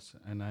lesser and lesser,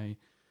 and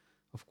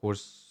of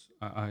course,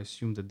 I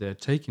assume that they're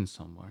taken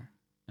somewhere,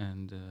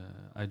 and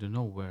I don't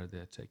know where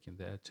they're taken.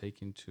 They're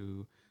taken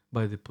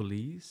by the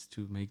police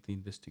to make the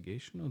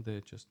investigation, or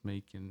they're just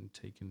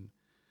taken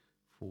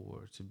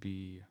for to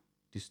be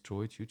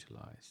destroyed,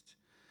 utilized.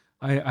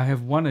 I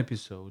have one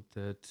episode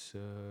that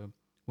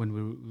when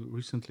we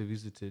recently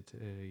visited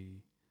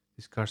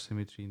this car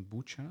cemetery in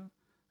Bucha,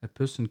 a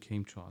person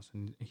came to us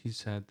and he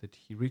said that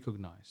he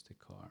recognized the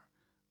car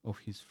of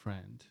his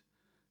friend,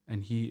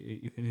 and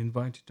he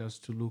invited us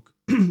to look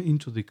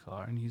into the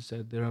car, and he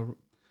said there are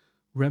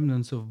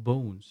remnants of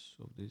bones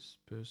of this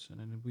person,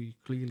 and we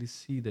clearly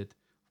see that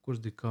of course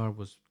the car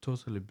was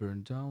totally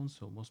burned down,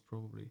 so most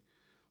probably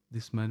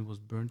this man was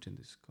burnt in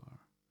this car.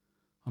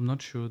 I'm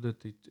not sure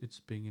that it's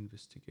being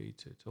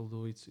investigated,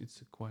 although it's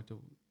quite a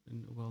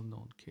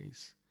well-known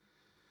case.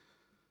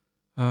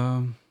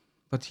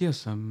 But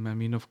yes, I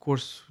mean, of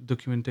course,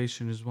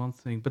 documentation is one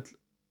thing. But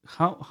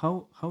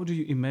how do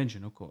you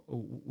imagine? Okay,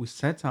 we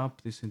set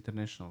up this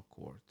international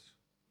court,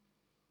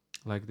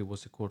 like there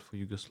was a court for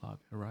Yugoslavia,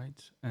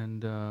 right?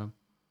 And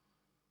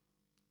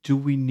do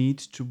we need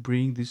to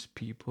bring these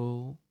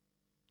people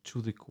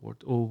to the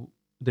court, or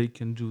they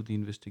can do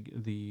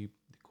the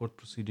court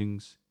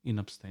proceedings in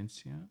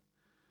absentia,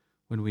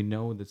 when we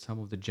know that some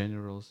of the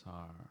generals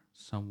are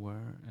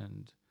somewhere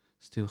and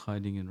still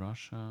hiding in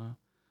Russia?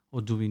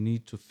 Or do we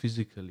need to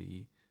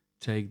physically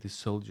take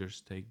these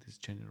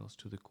generals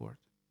to the court?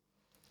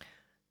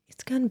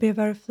 It can be a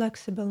very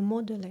flexible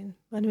modeling.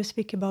 When we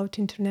speak about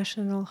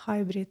international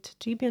hybrid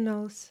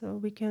tribunals,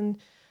 we can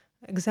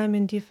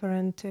examine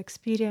different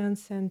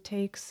experience and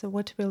takes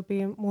what will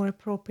be more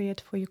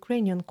appropriate for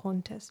Ukrainian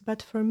context.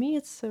 But for me,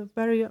 it's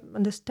very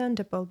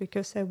understandable,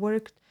 because I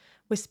worked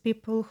with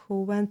people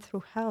who went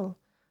through hell.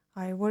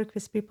 I work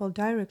with people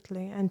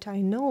directly, and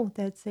I know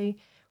that they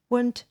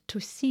want to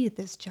see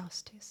this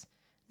justice.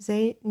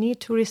 They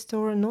need to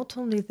restore not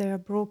only their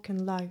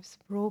broken lives,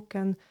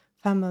 broken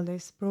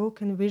families,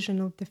 broken vision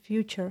of the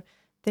future,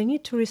 they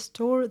need to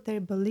restore their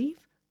belief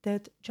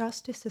that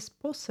justice is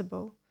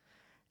possible.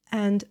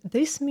 And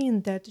this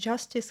means that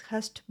justice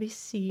has to be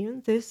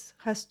seen. This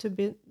has to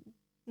be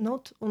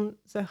not on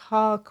the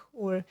Hague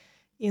or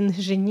in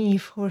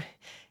Geneva or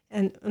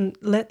and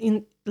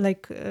in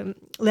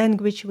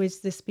language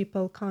which these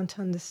people can't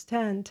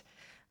understand.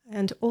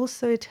 And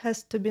also it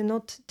has to be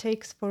not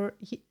takes for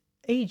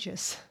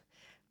ages,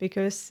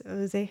 because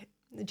the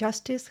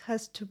justice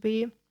has to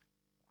be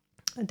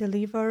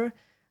delivered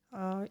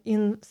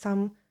in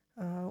some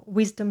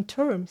wisdom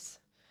terms.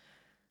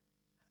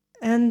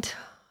 And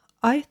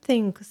I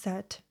think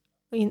that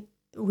in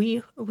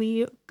we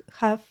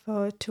have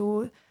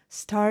to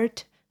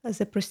start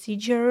as a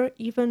procedure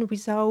even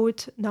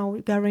without now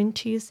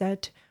guarantees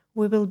that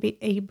we will be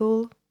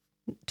able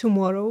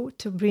tomorrow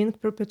to bring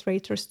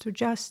perpetrators to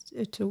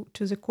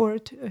to the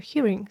court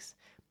hearings.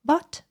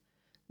 But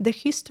the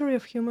history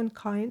of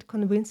humankind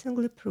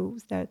convincingly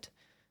proves that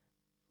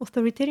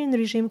authoritarian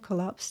regime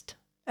collapsed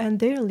and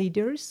their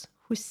leaders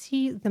who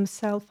see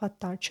themselves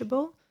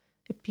untouchable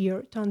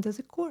appeared under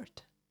the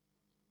court.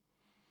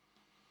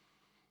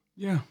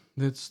 Yeah,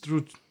 that's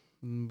true.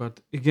 But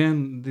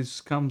again,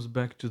 this comes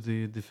back to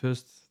the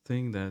first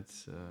thing that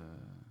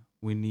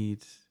we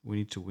need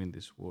to win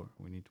this war.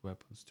 We need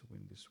weapons to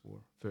win this war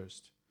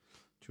first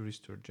to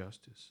restore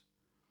justice.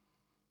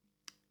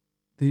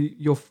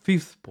 Your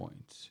fifth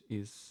point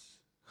is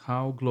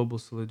how global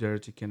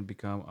solidarity can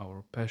become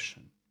our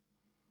passion.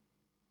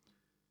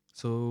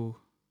 So,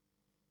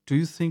 do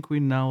you think we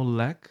now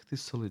lack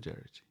this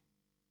solidarity?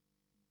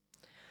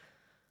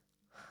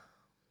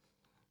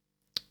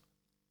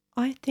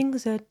 I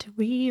think that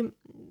we,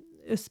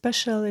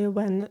 especially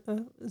when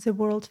the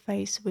world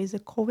faced with the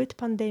COVID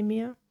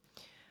pandemic,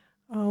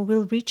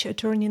 will reach a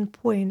turning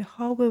point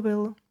how we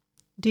will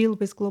deal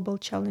with global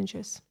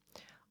challenges.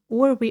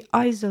 Or we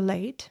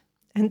isolate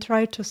and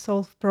try to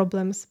solve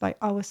problems by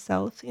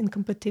ourselves in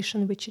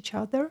competition with each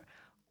other,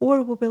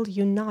 or we will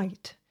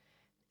unite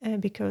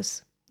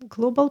because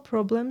global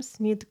problems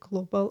need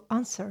global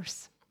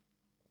answers.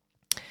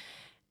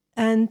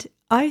 And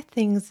I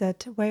think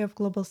that way of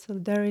global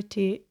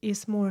solidarity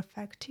is more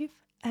effective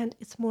and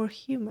it's more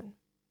human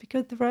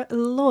because there are a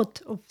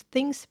lot of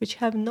things which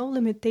have no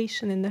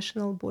limitation in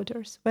national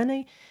borders. When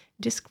I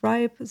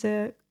describe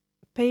the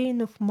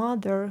pain of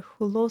mother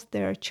who lost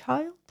their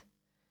child,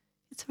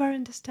 it's very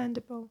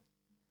understandable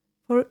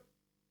for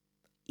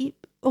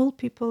all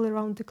people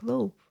around the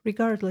globe,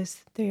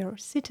 regardless their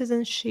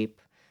citizenship,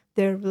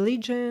 their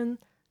religion,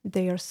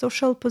 their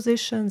social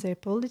position, their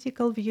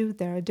political view,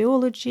 their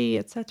ideology,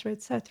 etc.,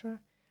 etc.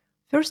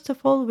 First of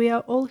all, we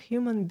are all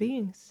human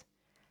beings,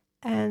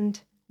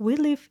 and we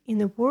live in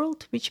a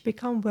world which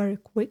become very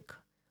quick,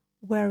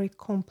 very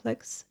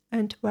complex,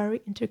 and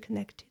very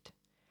interconnected.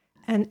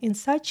 And in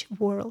such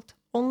world,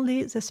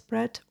 only the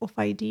spread of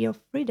idea of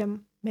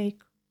freedom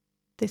make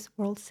this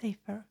world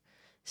safer.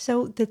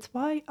 So that's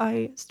why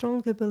I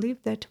strongly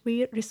believe that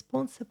we are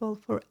responsible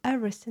for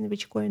everything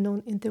which going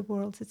on in the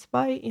world. That's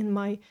why in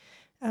my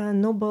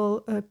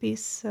Nobel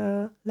Peace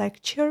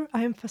lecture,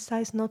 I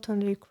emphasize not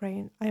only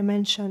Ukraine. I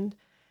mentioned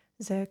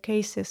the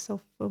cases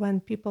of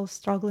when people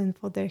struggling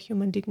for their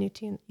human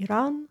dignity in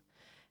Iran,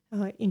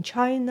 in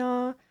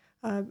China.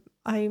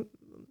 I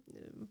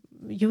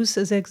use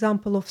the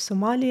example of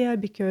Somalia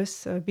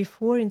because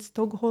before in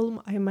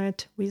Stockholm I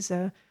met with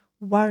a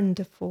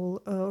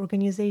wonderful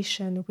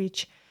organization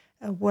which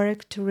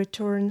worked to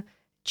return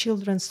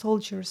children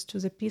soldiers to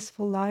the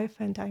peaceful life,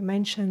 and I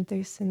mentioned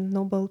this in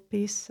Nobel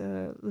Peace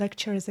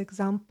lecture as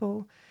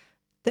example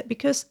that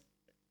because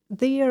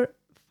their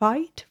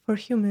fight for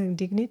human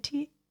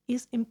dignity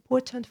is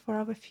important for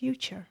our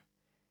future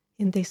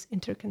in this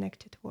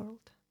interconnected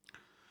world.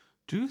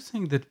 Do you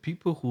think that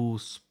people who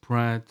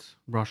spread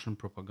Russian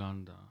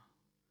propaganda,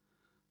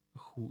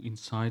 who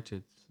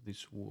incited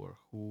this war,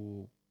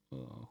 who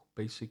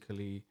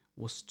basically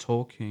was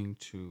talking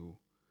to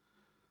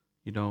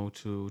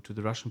to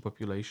the Russian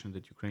population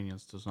that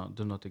Ukrainians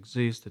do not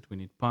exist, that we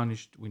need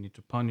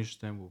to punish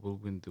them, we will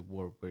win the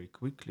war very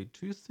quickly.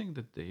 Do you think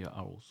that they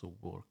are also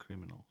war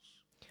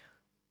criminals?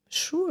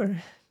 Sure,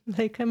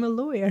 like I'm a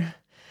lawyer.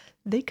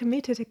 They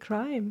committed a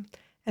crime.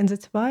 And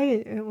that's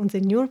why on the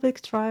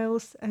Nuremberg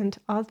trials and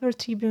other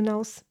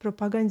tribunals,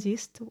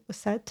 propagandists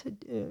sat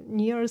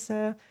near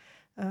the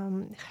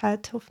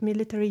head of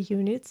military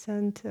units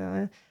and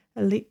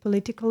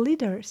political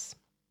leaders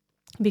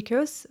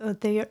because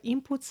their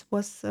inputs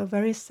was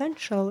very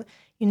essential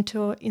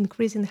into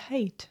increasing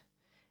hate.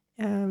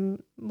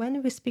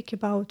 When we speak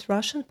about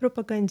Russian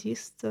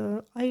propagandists,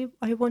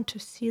 I want to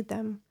see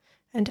them,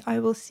 and I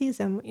will see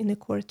them in the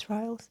court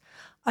trials.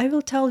 I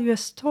will tell you a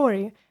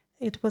story.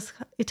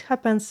 It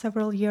happened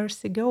several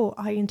years ago.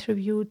 I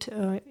interviewed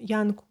a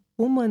young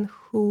woman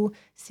who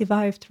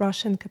survived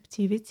Russian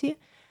captivity.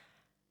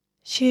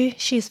 She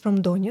is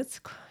from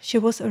Donetsk. She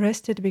was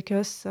arrested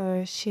because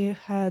she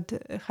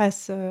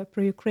has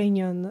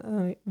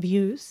pro-Ukrainian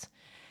views,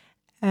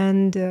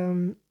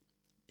 and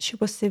she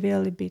was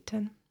severely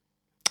beaten.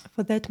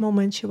 For that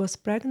moment, she was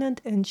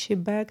pregnant and she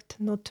begged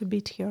not to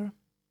beat her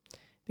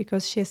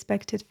because she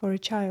expected for a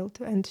child.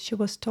 And she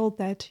was told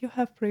that you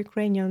have pro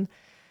Ukrainian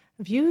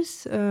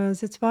views,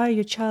 that's why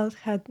your child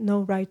had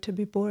no right to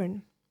be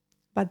born.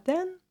 But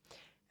then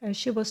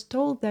she was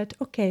told that,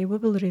 okay, we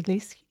will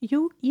release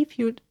you if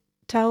you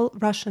tell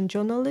Russian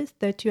journalists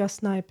that you are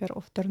sniper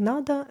of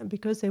Tornado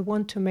because they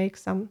want to make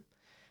some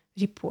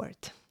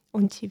report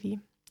on TV.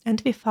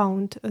 And we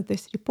found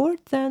this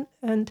report then.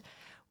 And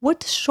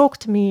what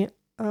shocked me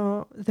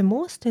the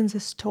most in the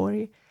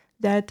story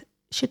that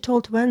she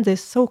told when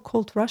this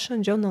so-called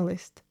Russian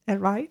journalist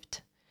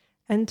arrived,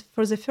 and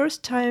for the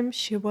first time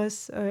she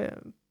was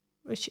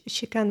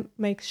she can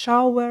make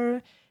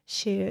shower,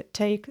 she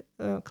take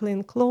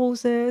clean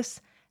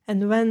clothes,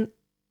 and when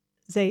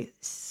they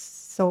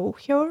saw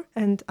her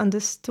and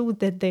understood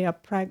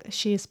that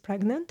she is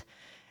pregnant,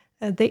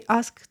 they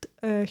asked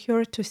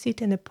her to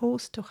sit in a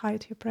pose to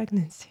hide her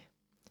pregnancy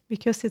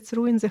because it's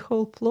ruined the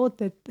whole plot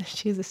that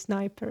she's a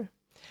sniper.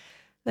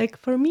 Like,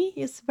 for me,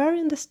 it's very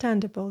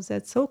understandable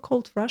that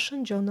so-called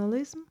Russian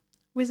journalism,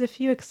 with a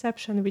few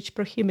exceptions which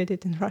prohibit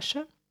it in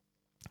Russia,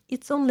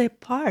 it's only a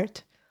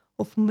part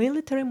of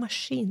military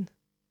machine,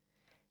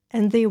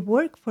 and they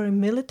work for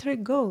military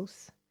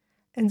goals.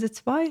 And that's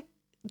why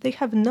they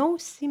have no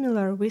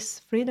similar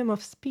with freedom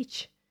of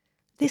speech.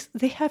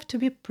 They have to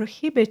be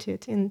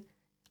prohibited in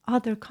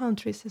other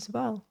countries as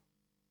well.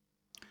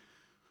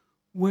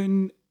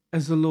 When,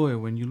 as a lawyer,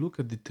 when you look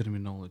at the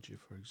terminology,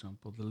 for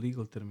example, the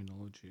legal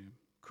terminology,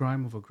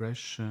 crime of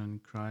aggression,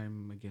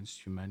 crime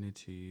against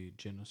humanity,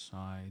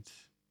 genocide,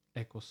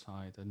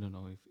 ecocide, I don't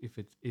know if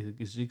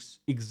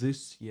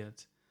exists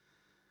yet.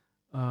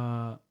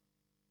 Uh,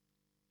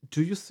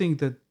 do you think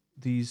that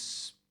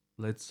these,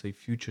 let's say,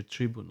 future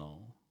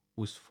tribunal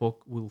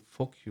will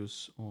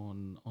focus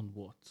on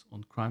what?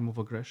 On crime of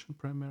aggression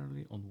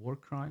primarily, on war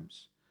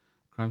crimes,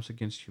 crimes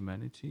against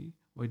humanity,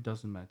 or it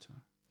doesn't matter,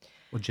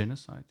 or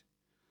genocide?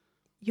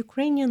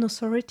 Ukrainian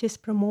authorities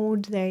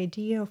promote the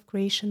idea of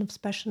creation of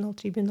special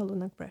tribunal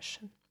on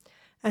aggression.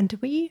 And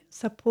we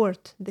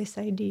support this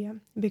idea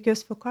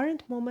because for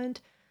current moment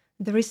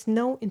there is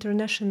no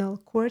international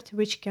court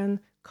which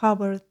can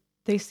cover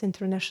this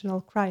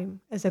international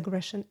crime as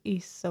aggression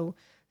is. So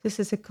this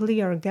is a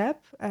clear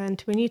gap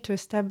and we need to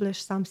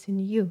establish something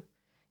new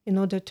in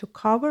order to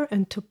cover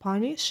and to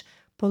punish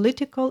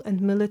political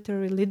and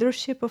military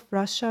leadership of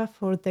Russia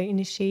for the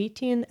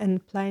initiating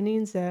and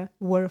planning the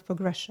war of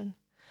aggression.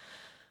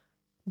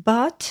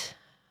 But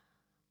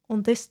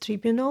on this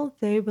tribunal,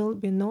 they will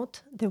be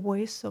not the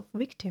voice of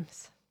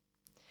victims.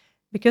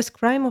 Because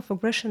crime of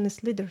aggression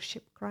is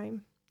leadership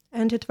crime.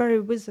 And it's very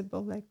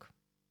visible, like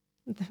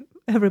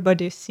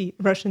everybody see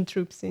Russian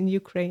troops in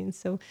Ukraine.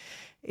 So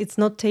it's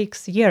not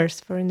takes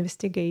years for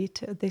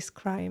investigate this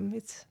crime.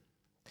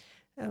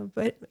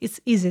 But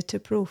it's easy to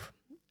prove.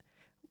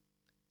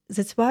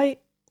 That's why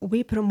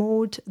we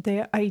promote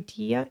the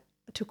idea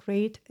to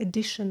create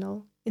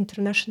additional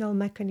international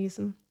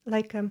mechanism,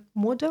 like a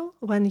model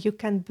when you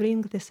can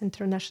bring this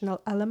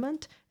international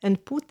element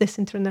and put this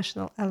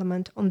international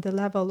element on the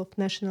level of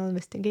national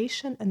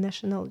investigation and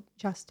national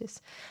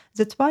justice.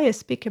 That's why I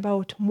speak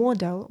about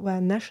model where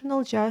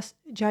national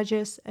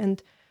judges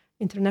and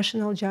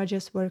international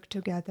judges work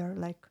together,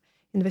 like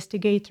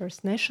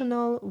investigators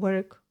national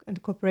work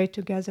and cooperate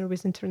together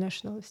with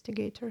international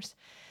investigators.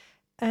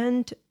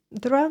 And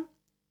there are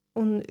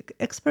on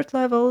expert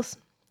levels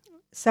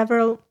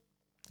several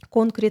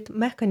concrete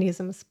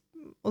mechanisms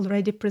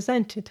already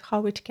presented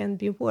how it can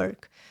be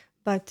work.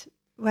 But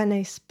when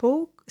I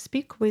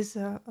speak with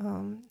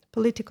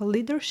political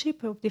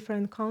leadership of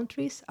different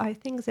countries, I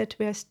think that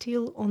we are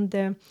still on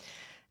the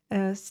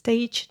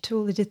stage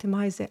to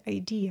legitimize the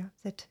idea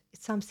that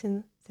it's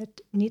something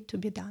that need to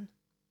be done.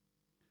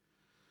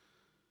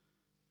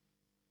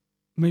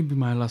 Maybe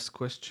my last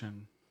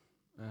question,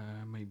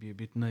 maybe a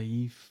bit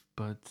naive,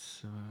 but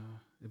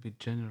a bit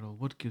general.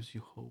 What gives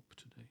you hope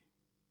today?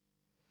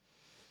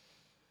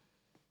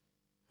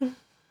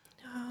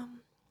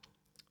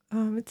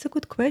 It's a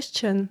good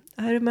question.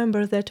 I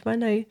remember that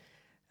when I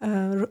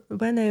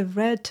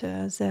read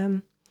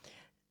the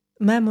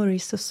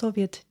memories of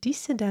Soviet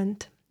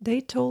dissident,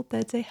 they told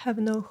that they have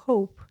no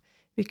hope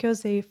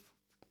because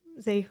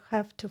they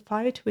have to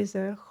fight with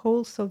a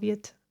whole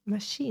Soviet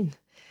machine,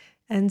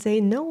 and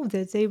they know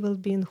that they will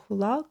be in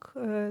Gulag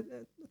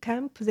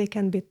camp. They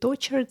can be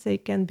tortured. They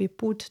can be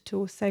put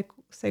to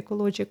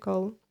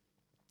psychological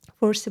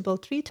forcible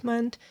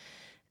treatment,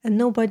 and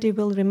nobody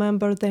will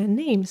remember their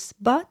names.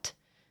 But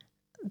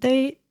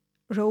they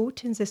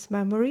wrote in these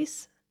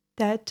memories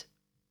that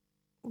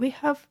we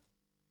have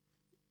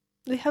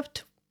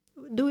to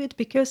do it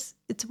because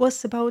it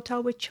was about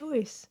our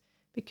choice,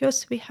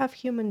 because we have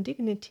human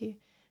dignity,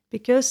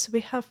 because we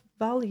have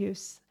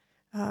values,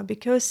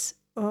 because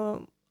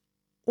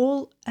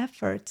all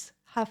efforts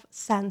have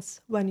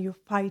sense when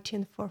you're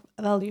fighting for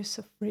values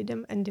of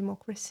freedom and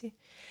democracy.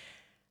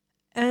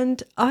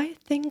 And I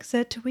think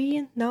that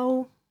we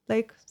now,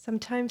 like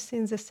sometimes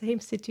in the same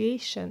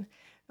situation,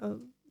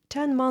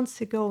 10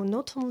 months ago,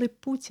 not only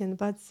Putin,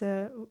 but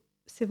the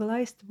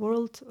civilized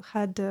world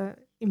had the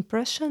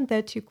impression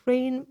that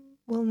Ukraine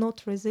will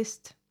not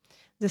resist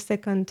the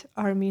second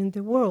army in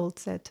the world,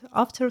 that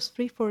after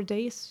 3-4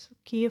 days,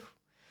 Kiev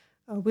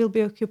will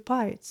be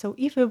occupied. So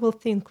if we will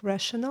think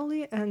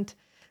rationally and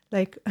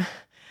like,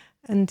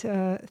 and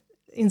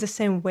in the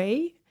same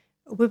way,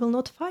 we will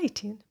not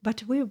fight in,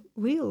 but we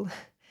will,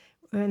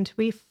 and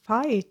we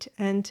fight,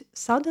 and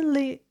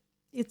suddenly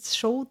it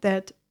showed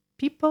that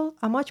people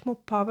are much more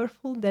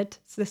powerful than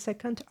the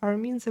second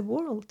army in the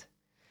world,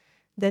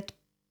 that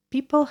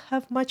people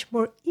have much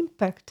more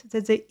impact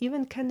than they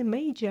even can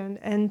imagine,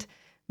 and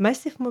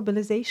Massive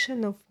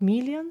mobilization of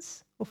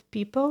millions of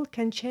people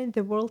can change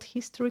the world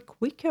history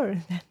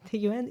quicker than the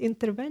UN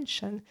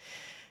intervention.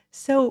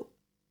 So,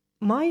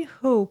 my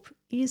hope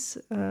is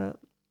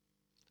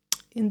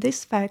in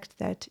this fact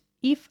that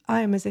if I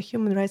am, as a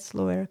human rights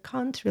lawyer,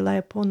 can't rely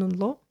upon on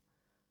law,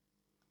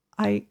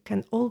 I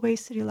can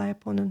always rely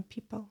upon on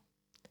people,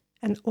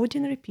 and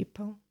ordinary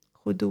people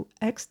who do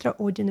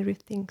extraordinary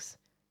things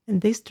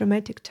in these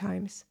dramatic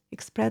times,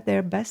 express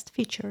their best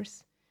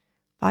features,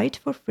 fight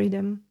for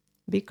freedom,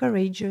 be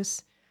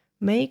courageous,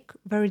 make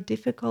very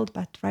difficult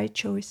but right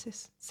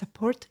choices,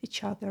 support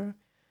each other,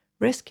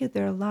 rescue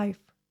their life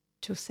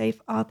to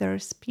save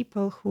others,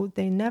 people who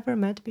they never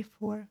met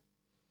before.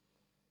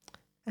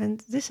 And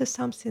this is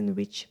something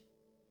which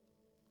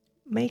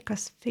make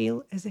us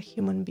feel as a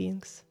human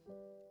beings.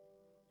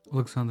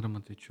 Alexandra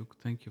Matviichuk,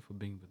 thank you for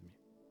being with me.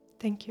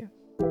 Thank you.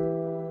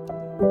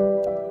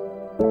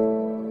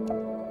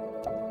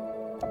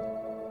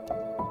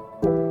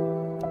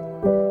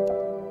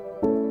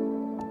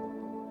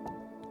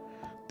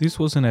 This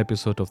was an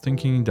episode of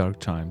Thinking in Dark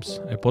Times,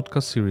 a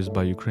podcast series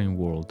by Ukraine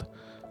World.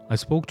 I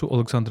spoke to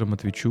Alexandra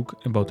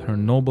Matviichuk about her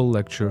Nobel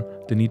lecture,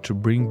 The Need to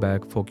Bring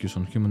Back Focus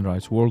on Human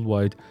Rights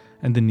Worldwide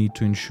and the Need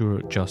to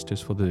Ensure Justice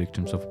for the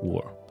Victims of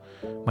War.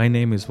 My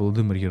name is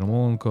Volodymyr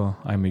Yermolenko.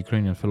 I'm a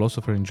Ukrainian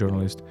philosopher and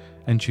journalist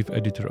and chief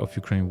editor of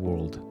Ukraine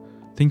World.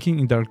 Thinking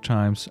in Dark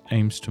Times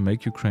aims to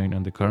make Ukraine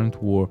and the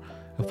current war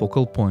a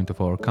focal point of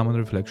our common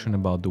reflection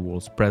about the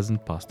world's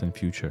present, past and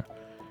future.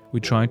 We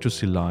try to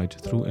see light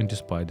through and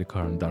despite the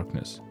current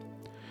darkness.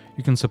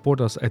 You can support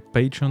us at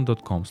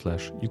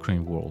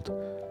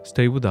patreon.com/UkraineWorld.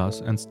 Stay with us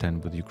and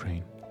stand with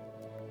Ukraine.